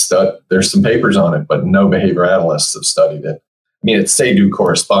is, there's some papers on it, but no behavior analysts have studied it. I mean, it's say-do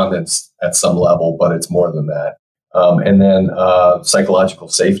correspondence at some level, but it's more than that. And then psychological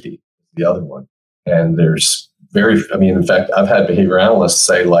safety, the other one. And there's in fact, I've had behavior analysts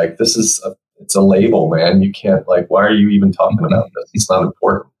say it's a label, man. You can't why are you even talking about this? It's not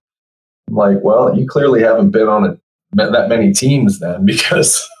important. I'm like, well, you clearly haven't been on that many teams then,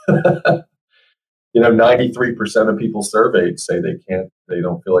 because 93% of people surveyed say they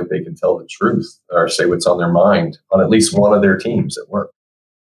don't feel like they can tell the truth or say what's on their mind on at least one of their teams at work.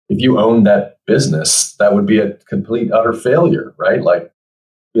 If you owned that business, that would be a complete utter failure, right?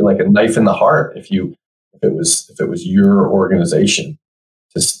 Be like a knife in the heart if it was your organization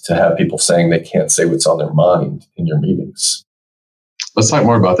to have people saying they can't say what's on their mind in your meetings. Let's talk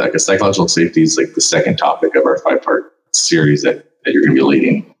more about that, because psychological safety is the second topic of our 5-part series that you're going to be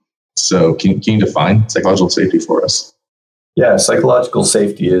leading. So can you define psychological safety for us? Yeah, psychological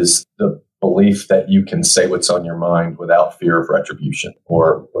safety is the belief that you can say what's on your mind without fear of retribution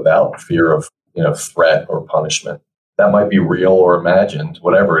or without fear of threat or punishment. That might be real or imagined,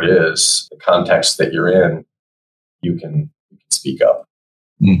 whatever it is, the context that you're in, you can speak up.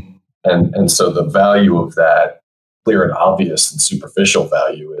 And so the value of that clear and obvious and superficial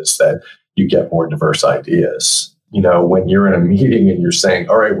value is that you get more diverse ideas. You know, when you're in a meeting and you're saying,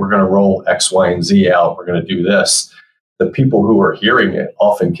 all right, we're going to roll X, Y, and Z out, we're going to do this, the people who are hearing it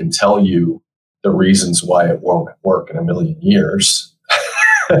often can tell you the reasons why it won't work in a million years.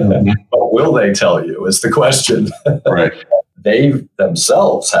 But will they tell you is the question. Right. They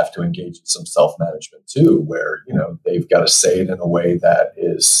themselves have to engage in some self-management too, where, you know, they've got to say it in a way that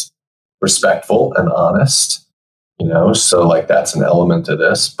is respectful and honest, you know, so like that's an element to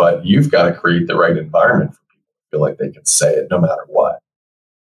this, but you've got to create the right environment for people to feel like they can say it no matter what.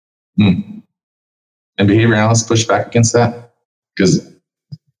 And behavior analysts push back against that because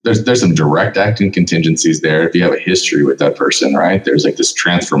there's some direct acting contingencies there. If you have a history with that person, right, there's like this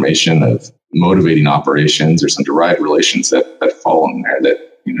transformation of motivating operations or some derived relations that fall in there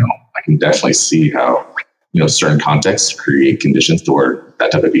that, you know, I can definitely see how, you know, certain contexts create conditions to where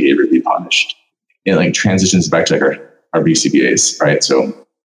that type of behavior be punished. It like transitions back to like our BCBAs, right? So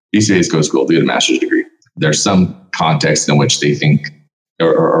BCBAs go to school to get a master's degree. There's some context in which they think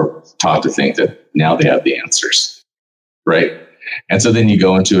or taught to think that now they have the answers, right? And so then you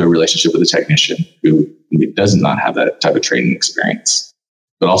go into a relationship with a technician who does not have that type of training experience,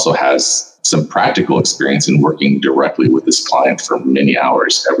 but also has some practical experience in working directly with this client for many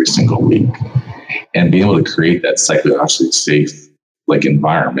hours every single week, and being able to create that psychologically safe like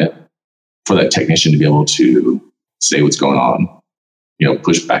environment for that technician to be able to say what's going on, you know,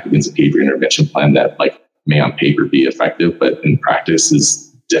 push back against a behavior intervention plan that like may on paper be effective, but in practice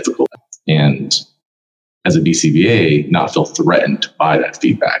is difficult. And as a BCBA, not feel threatened by that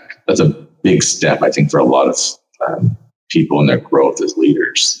feedback. That's a big step, I think, for a lot of people in their growth as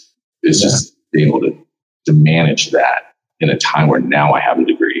leaders, is just being able to manage that in a time where now I have a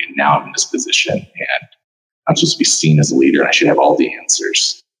degree and now I'm in this position and I'm supposed to be seen as a leader and I should have all the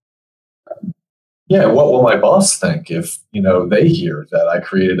answers. Yeah, what will my boss think if, you know, they hear that I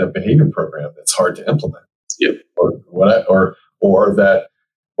created a behavior program that's hard to implement? Yep.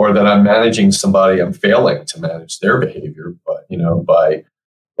 Or that I'm managing somebody, I'm failing to manage their behavior, but, you know, by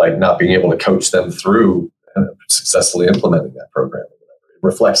like not being able to coach them through successfully implementing that program. It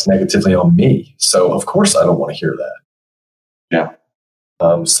reflects negatively on me. So of course I don't want to hear that.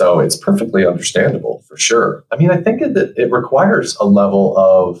 Yeah. So it's perfectly understandable for sure. I mean, I think that it requires a level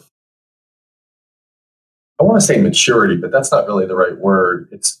of, I want to say maturity, but that's not really the right word.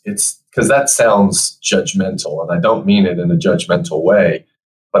 It's because that sounds judgmental, and I don't mean it in a judgmental way.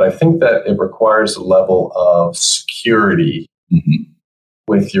 But I think that it requires a level of security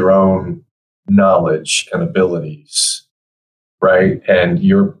with your own knowledge and abilities, right? And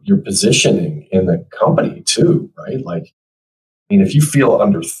your positioning in the company too, right? Like, I mean, if you feel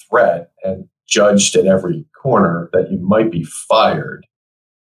under threat and judged at every corner that you might be fired,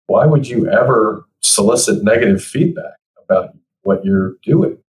 why would you ever solicit negative feedback about what you're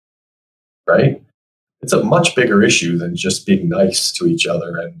doing, right? It's a much bigger issue than just being nice to each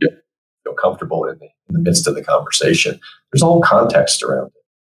other and feel comfortable in the midst of the conversation. There's a whole context around it.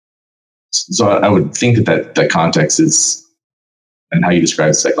 So I would think that context is, and how you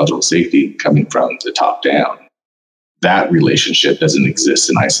describe psychological safety coming from the top down, that relationship doesn't exist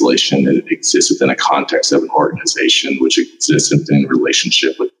in isolation. It exists within a context of an organization, which exists within a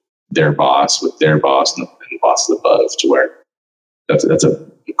relationship with their boss, and the bosses above, to where that's a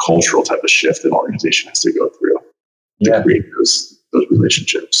cultural type of shift an organization has to go through to create those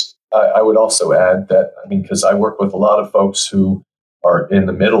relationships. I would also add that, I mean, because I work with a lot of folks who are in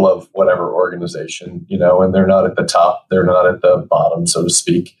the middle of whatever organization, you know, and they're not at the top, they're not at the bottom, so to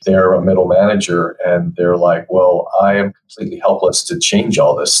speak. They're a middle manager and they're like, well, I am completely helpless to change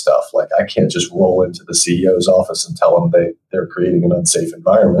all this stuff. Like, I can't just roll into the CEO's office and tell them they're creating an unsafe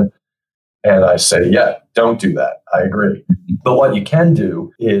environment. And I say, yeah, don't do that. I agree. But what you can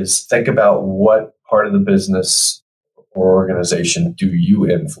do is think about what part of the business or organization do you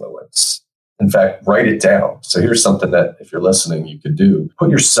influence. In fact, write it down. So here's something that if you're listening, you could do.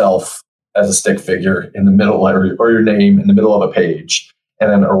 Put yourself as a stick figure in the middle, or your name in the middle of a page,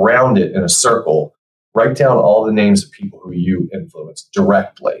 and then around it in a circle, write down all the names of people who you influence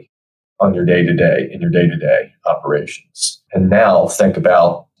directly on your day-to-day, in your day-to-day operations. And now think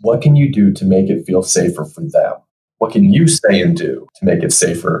about, what can you do to make it feel safer for them? What can you say and do to make it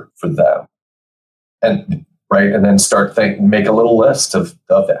safer for them? And right, and then make a little list of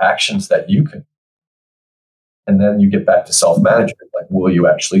the actions that you can. And then you get back to self-management. Like, will you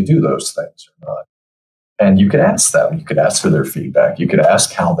actually do those things or not? And you could ask them. You could ask for their feedback. You could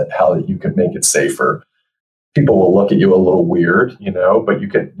ask how you could make it safer. People will look at you a little weird, you know, but you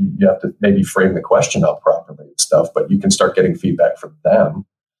have to maybe frame the question up properly and stuff. But you can start getting feedback from them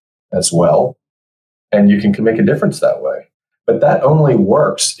as well. And you can make a difference that way. But that only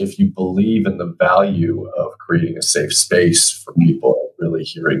works if you believe in the value of creating a safe space for people, really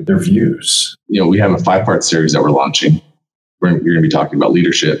hearing their views. We have a 5-part series that we're launching. You're going to be talking about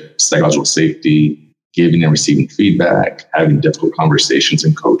leadership, psychological safety, giving and receiving feedback, having difficult conversations,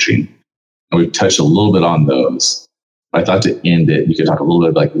 and coaching. And we've touched a little bit on those. I thought to end it, we could talk a little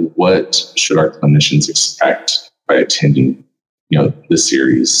bit like, what should our clinicians expect by attending, this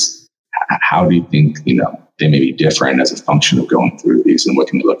series? How do you think, they may be different as a function of going through these, and what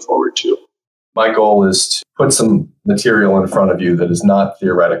can we look forward to? My goal is to put some material in front of you that is not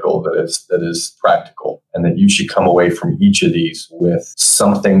theoretical, that is practical, and that you should come away from each of these with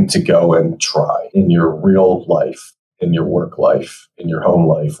something to go and try in your real life, in your work life, in your home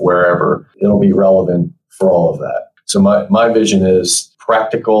life, wherever. It'll be relevant for all of that. So my vision is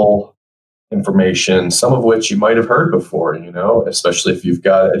practical information, some of which you might have heard before, especially if you've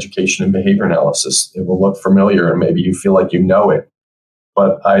got education in behavior analysis. It will look familiar and maybe you feel like you know it.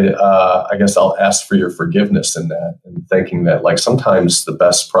 But I guess I'll ask for your forgiveness in that, and thinking that like sometimes the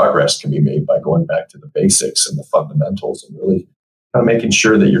best progress can be made by going back to the basics and the fundamentals and really kind of making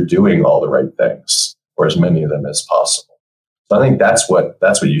sure that you're doing all the right things, or as many of them as possible. So I think that's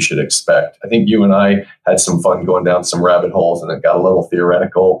what you should expect. I think you and I had some fun going down some rabbit holes, and it got a little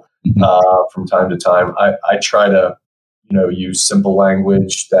theoretical from time to time. I try to, use simple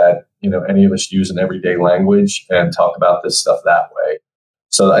language that, any of us use in everyday language and talk about this stuff that way.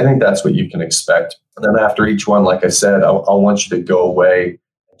 So I think that's what you can expect. And then after each one, like I said, I'll want you to go away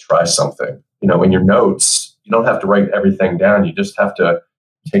and try something. In your notes, you don't have to write everything down. You just have to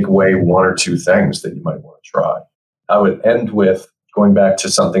take away 1 or 2 things that you might want to try. I would end with going back to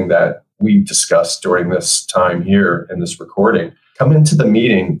something that we discussed during this time here in this recording. Come into the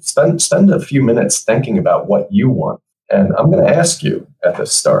meeting, spend a few minutes thinking about what you want. And I'm going to ask you at the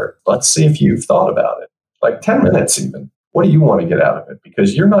start, let's see if you've thought about it, like 10 minutes even. What do you want to get out of it?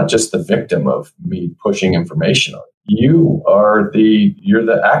 Because you're not just the victim of me pushing information on you. You're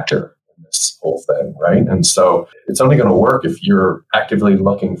the actor in this whole thing, right? And so it's only going to work if you're actively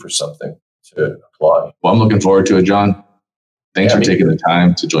looking for something to apply. Well, I'm looking forward to it, John. Thanks for taking the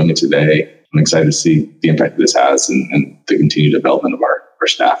time to join me today. I'm excited to see the impact this has and the continued development of our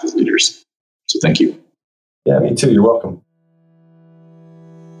staff as leaders. So thank you. Yeah, me too. You're welcome.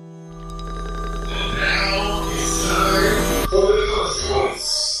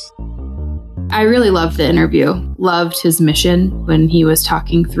 I really loved the interview, loved his mission when he was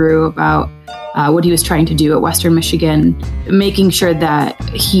talking through about what he was trying to do at Western Michigan, making sure that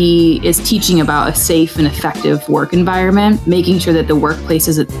he is teaching about a safe and effective work environment, making sure that the workplace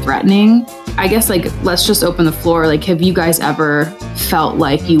isn't threatening. I guess, let's just open the floor. Have you guys ever felt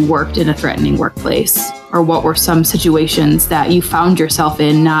like you worked in a threatening workplace? Or what were some situations that you found yourself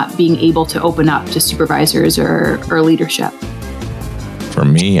in not being able to open up to supervisors or leadership? For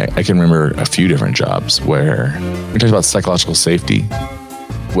me, I can remember a few different jobs where we talked about psychological safety.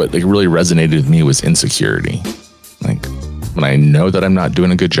 What really resonated with me was insecurity. When I know that I'm not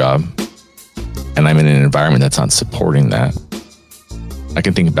doing a good job and I'm in an environment that's not supporting that. I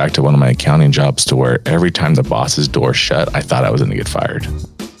can think back to one of my accounting jobs to where every time the boss's door shut, I thought I was going to get fired.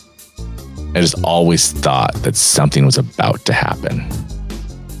 I just always thought that something was about to happen.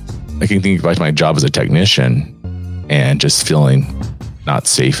 I can think back to my job as a technician and just feeling not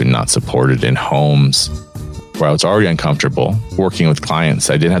safe and not supported in homes where I was already uncomfortable working with clients.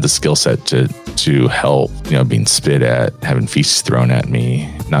 I didn't have the skill set to help, being spit at, having feces thrown at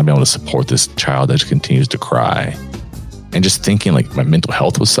me, not being able to support this child that just continues to cry. And just thinking my mental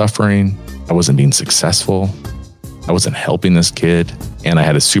health was suffering. I wasn't being successful. I wasn't helping this kid. And I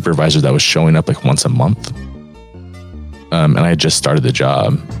had a supervisor that was showing up once a month. And I had just started the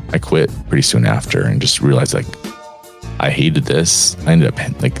job. I quit pretty soon after and just realized I hated this. I ended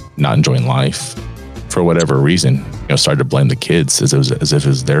up not enjoying life for whatever reason. Started to blame the kids as if it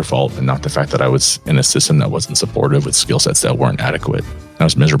was their fault and not the fact that I was in a system that wasn't supportive with skill sets that weren't adequate. I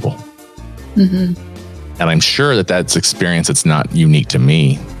was miserable. Mm-hmm. And I'm sure that that's experience that's not unique to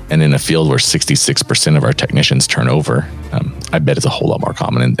me. And in a field where 66% of our technicians turn over, I bet it's a whole lot more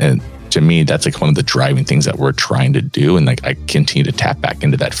common. And to me, that's one of the driving things that we're trying to do. And I continue to tap back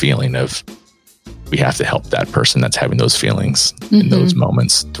into that feeling of we have to help that person that's having those feelings in those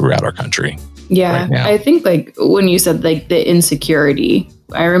moments throughout our country. Yeah, right, I think when you said the insecurity,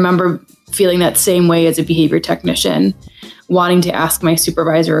 I remember feeling that same way as a behavior technician, wanting to ask my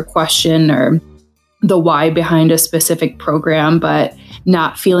supervisor a question or the why behind a specific program, but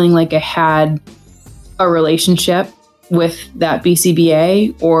not feeling like I had a relationship with that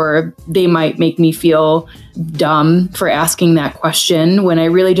BCBA, or they might make me feel dumb for asking that question when I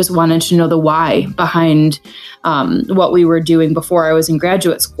really just wanted to know the why behind what we were doing before I was in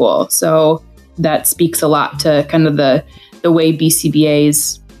graduate school. So that speaks a lot to kind of the way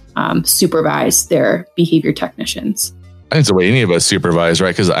BCBAs supervise their behavior technicians. I think it's the way any of us supervise,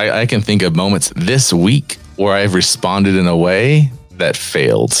 right? Because I can think of moments this week where I've responded in a way that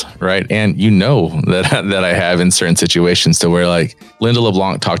failed, right? And you know that I have in certain situations to where, like, Linda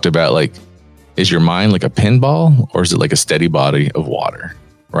LeBlanc talked about, like, is your mind like a pinball or is it like a steady body of water,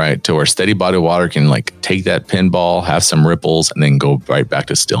 right? To where steady body of water can, like, take that pinball, have some ripples, and then go right back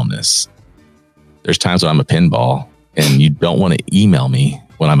to stillness. There's times when I'm a pinball and you don't want to email me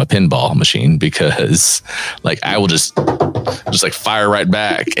when I'm a pinball machine, because, like, I will just like fire right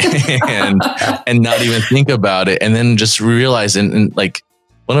back and not even think about it. And then just realize, and like,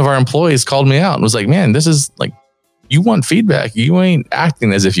 one of our employees called me out and was like, man, this is like, you want feedback. You ain't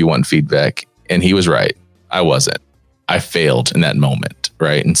acting as if you want feedback. And he was right. I wasn't. I failed in that moment.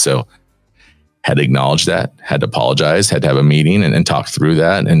 Right. And so had to acknowledge that, had to apologize, had to have a meeting and talk through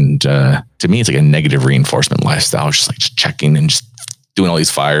that. And to me, it's like a negative reinforcement lifestyle, just like just checking and just doing all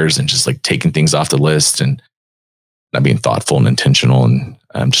these fires and just like taking things off the list and not being thoughtful and intentional, and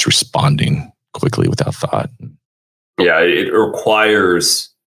just responding quickly without thought. Yeah, it requires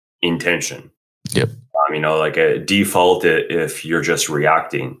intention. Yep. Like a default, if you're just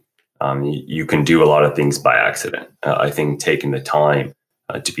reacting, you can do a lot of things by accident. I think taking the time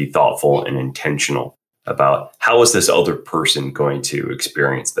to be thoughtful and intentional about how is this other person going to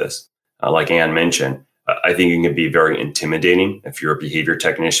experience this. Like Ann mentioned, I think it can be very intimidating if you're a behavior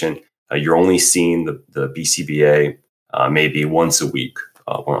technician. You're only seeing the BCBA maybe once a week,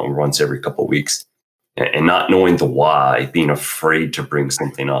 or once every couple of weeks, and not knowing the why, being afraid to bring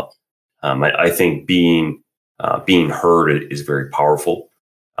something up. I think being heard is very powerful,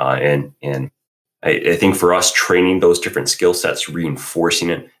 and I think for us, training those different skill sets, reinforcing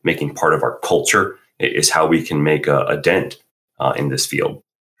it, making part of our culture is how we can make a dent in this field.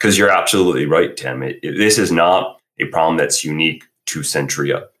 Because you're absolutely right, Tim. This is not a problem that's unique to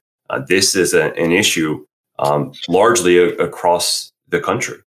Centria. This is an issue largely across the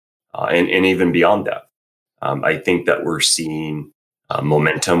country, and even beyond that. I think that we're seeing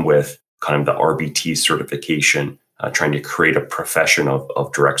momentum with kind of the RBT certification, trying to create a profession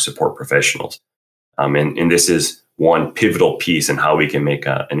of direct support professionals. And this is one pivotal piece in how we can make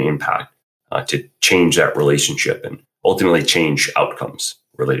an impact to change that relationship and ultimately change outcomes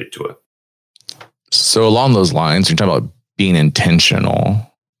related to it. So along those lines, you're talking about being intentional.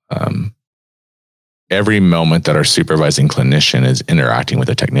 Every moment that our supervising clinician is interacting with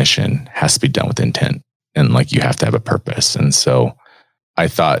a technician has to be done with intent. And like, you have to have a purpose. And so I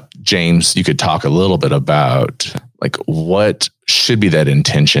thought, James, you could talk a little bit about like what should be that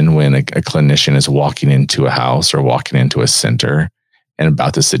intention when a clinician is walking into a house or walking into a center and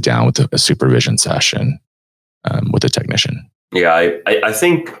about to sit down with a supervision session with a technician. Yeah, I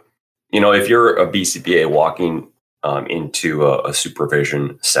think, if you're a BCBA walking into a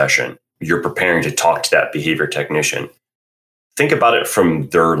supervision session, you're preparing to talk to that behavior technician. Think about it from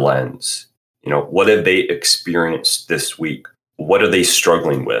their lens. What have they experienced this week? What are they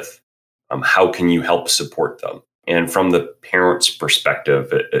struggling with? How can you help support them? And from the parent's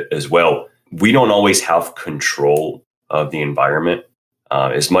perspective as well, we don't always have control of the environment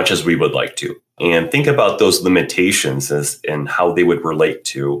as much as we would like to. And think about those limitations and how they would relate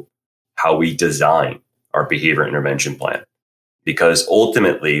to how we design our behavior intervention plan. Because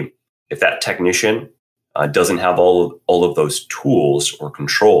ultimately, if that technician doesn't have all of those tools or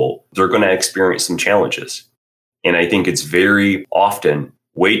control, they're going to experience some challenges. And I think it's very often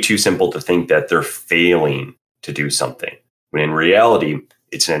way too simple to think that they're failing to do something, when in reality,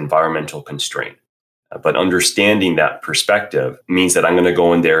 it's an environmental constraint. But understanding that perspective means that I'm going to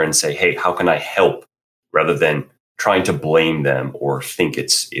go in there and say, hey, how can I help? Rather than trying to blame them or think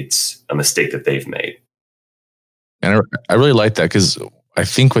it's a mistake that they've made. And I really like that, because I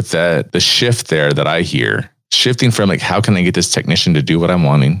think with that, the shift there that I hear, shifting from like, how can I get this technician to do what I'm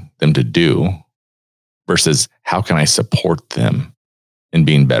wanting them to do versus how can I support them in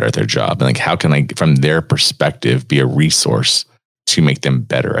being better at their job? And like, how can I, from their perspective, be a resource to make them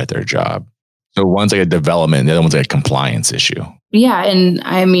better at their job? So one's like a development, the other one's like a compliance issue. Yeah. And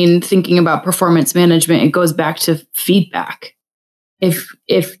I mean, thinking about performance management, it goes back to feedback. If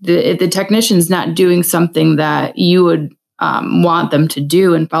the technician's not doing something that you would want them to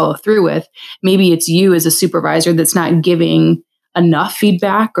do and follow through with, maybe it's you as a supervisor that's not giving enough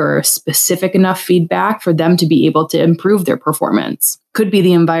feedback or specific enough feedback for them to be able to improve their performance. Could be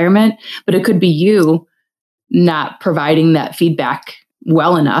the environment, but it could be you not providing that feedback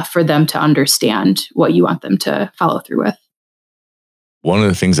well enough for them to understand what you want them to follow through with. One of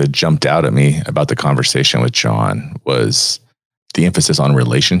the things that jumped out at me about the conversation with John was the emphasis on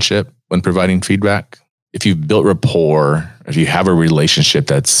relationship when providing feedback. If you've built rapport, if you have a relationship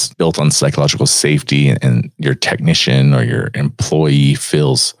that's built on psychological safety and your technician or your employee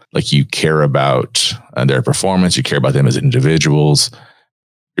feels like you care about their performance, you care about them as individuals,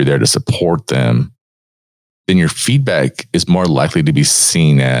 you're there to support them, then your feedback is more likely to be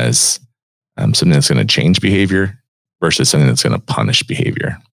seen as something that's going to change behavior versus something that's going to punish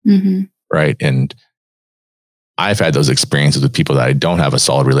behavior. Mm-hmm. Right. And I've had those experiences with people that I don't have a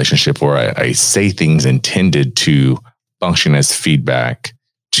solid relationship where I say things intended to function as feedback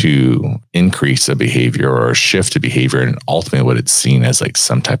to increase a behavior or shift a behavior. And ultimately what it's seen as like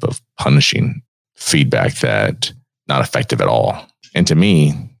some type of punishing feedback that not effective at all. And to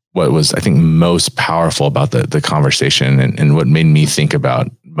me, what was, I think, most powerful about the conversation and what made me think about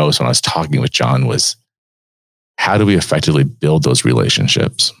most when I was talking with John was how do we effectively build those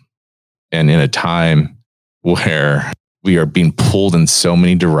relationships? And in a time where we are being pulled in so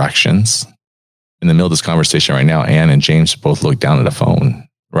many directions, in the middle of this conversation right now, Ann and James both look down at a phone,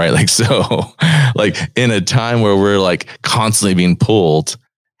 right? Like, so like in a time where we're like constantly being pulled,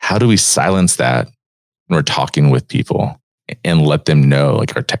 how do we silence that when we're talking with people and let them know,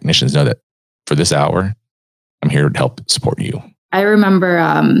 like our technicians know that for this hour, I'm here to help support you? I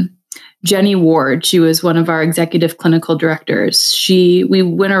remember Jenny Ward, she was one of our executive clinical directors. We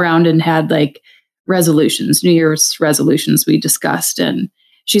went around and had like resolutions, New Year's resolutions we discussed. And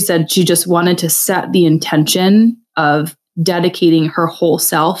she said she just wanted to set the intention of dedicating her whole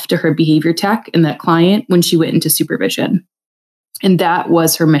self to her behavior tech and that client when she went into supervision. And that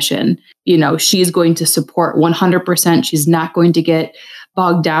was her mission. You know, she's going to support 100%. She's not going to get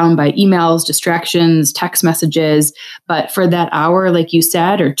bogged down by emails, distractions, text messages. But for that hour, like you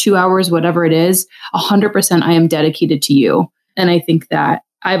said, or 2 hours, whatever it is, 100% I am dedicated to you. And I think that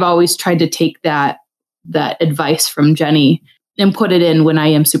I've always tried to take that advice from Jenny and put it in when I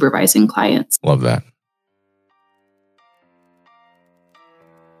am supervising clients. Love that.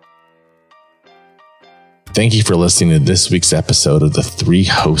 Thank you for listening to this week's episode of the Three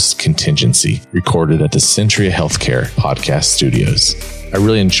Hosts Contingency, recorded at the Centria Healthcare Podcast Studios. I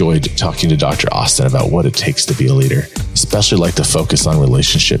really enjoyed talking to Dr. Austin about what it takes to be a leader, especially like the focus on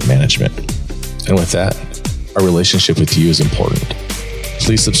relationship management. And with that, our relationship with you is important.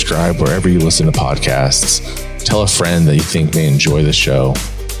 Please subscribe wherever you listen to podcasts. Tell a friend that you think may enjoy the show.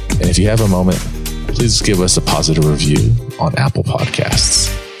 And if you have a moment, please give us a positive review on Apple Podcasts.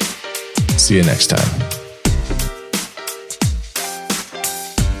 See you next time.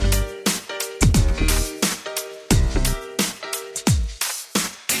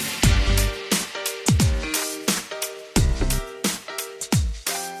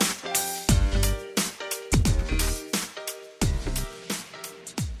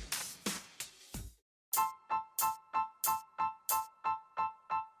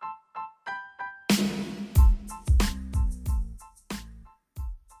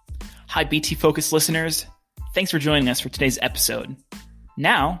 Hi, BT Focus listeners. Thanks for joining us for today's episode.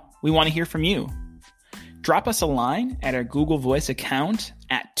 Now, we want to hear from you. Drop us a line at our Google Voice account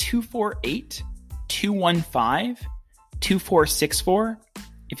at 248-215-2464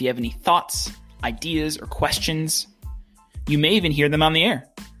 if you have any thoughts, ideas, or questions. You may even hear them on the air.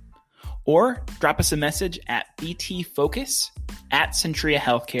 Or drop us a message at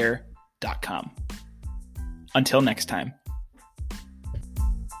btfocus@centriahealthcare.com. Until next time.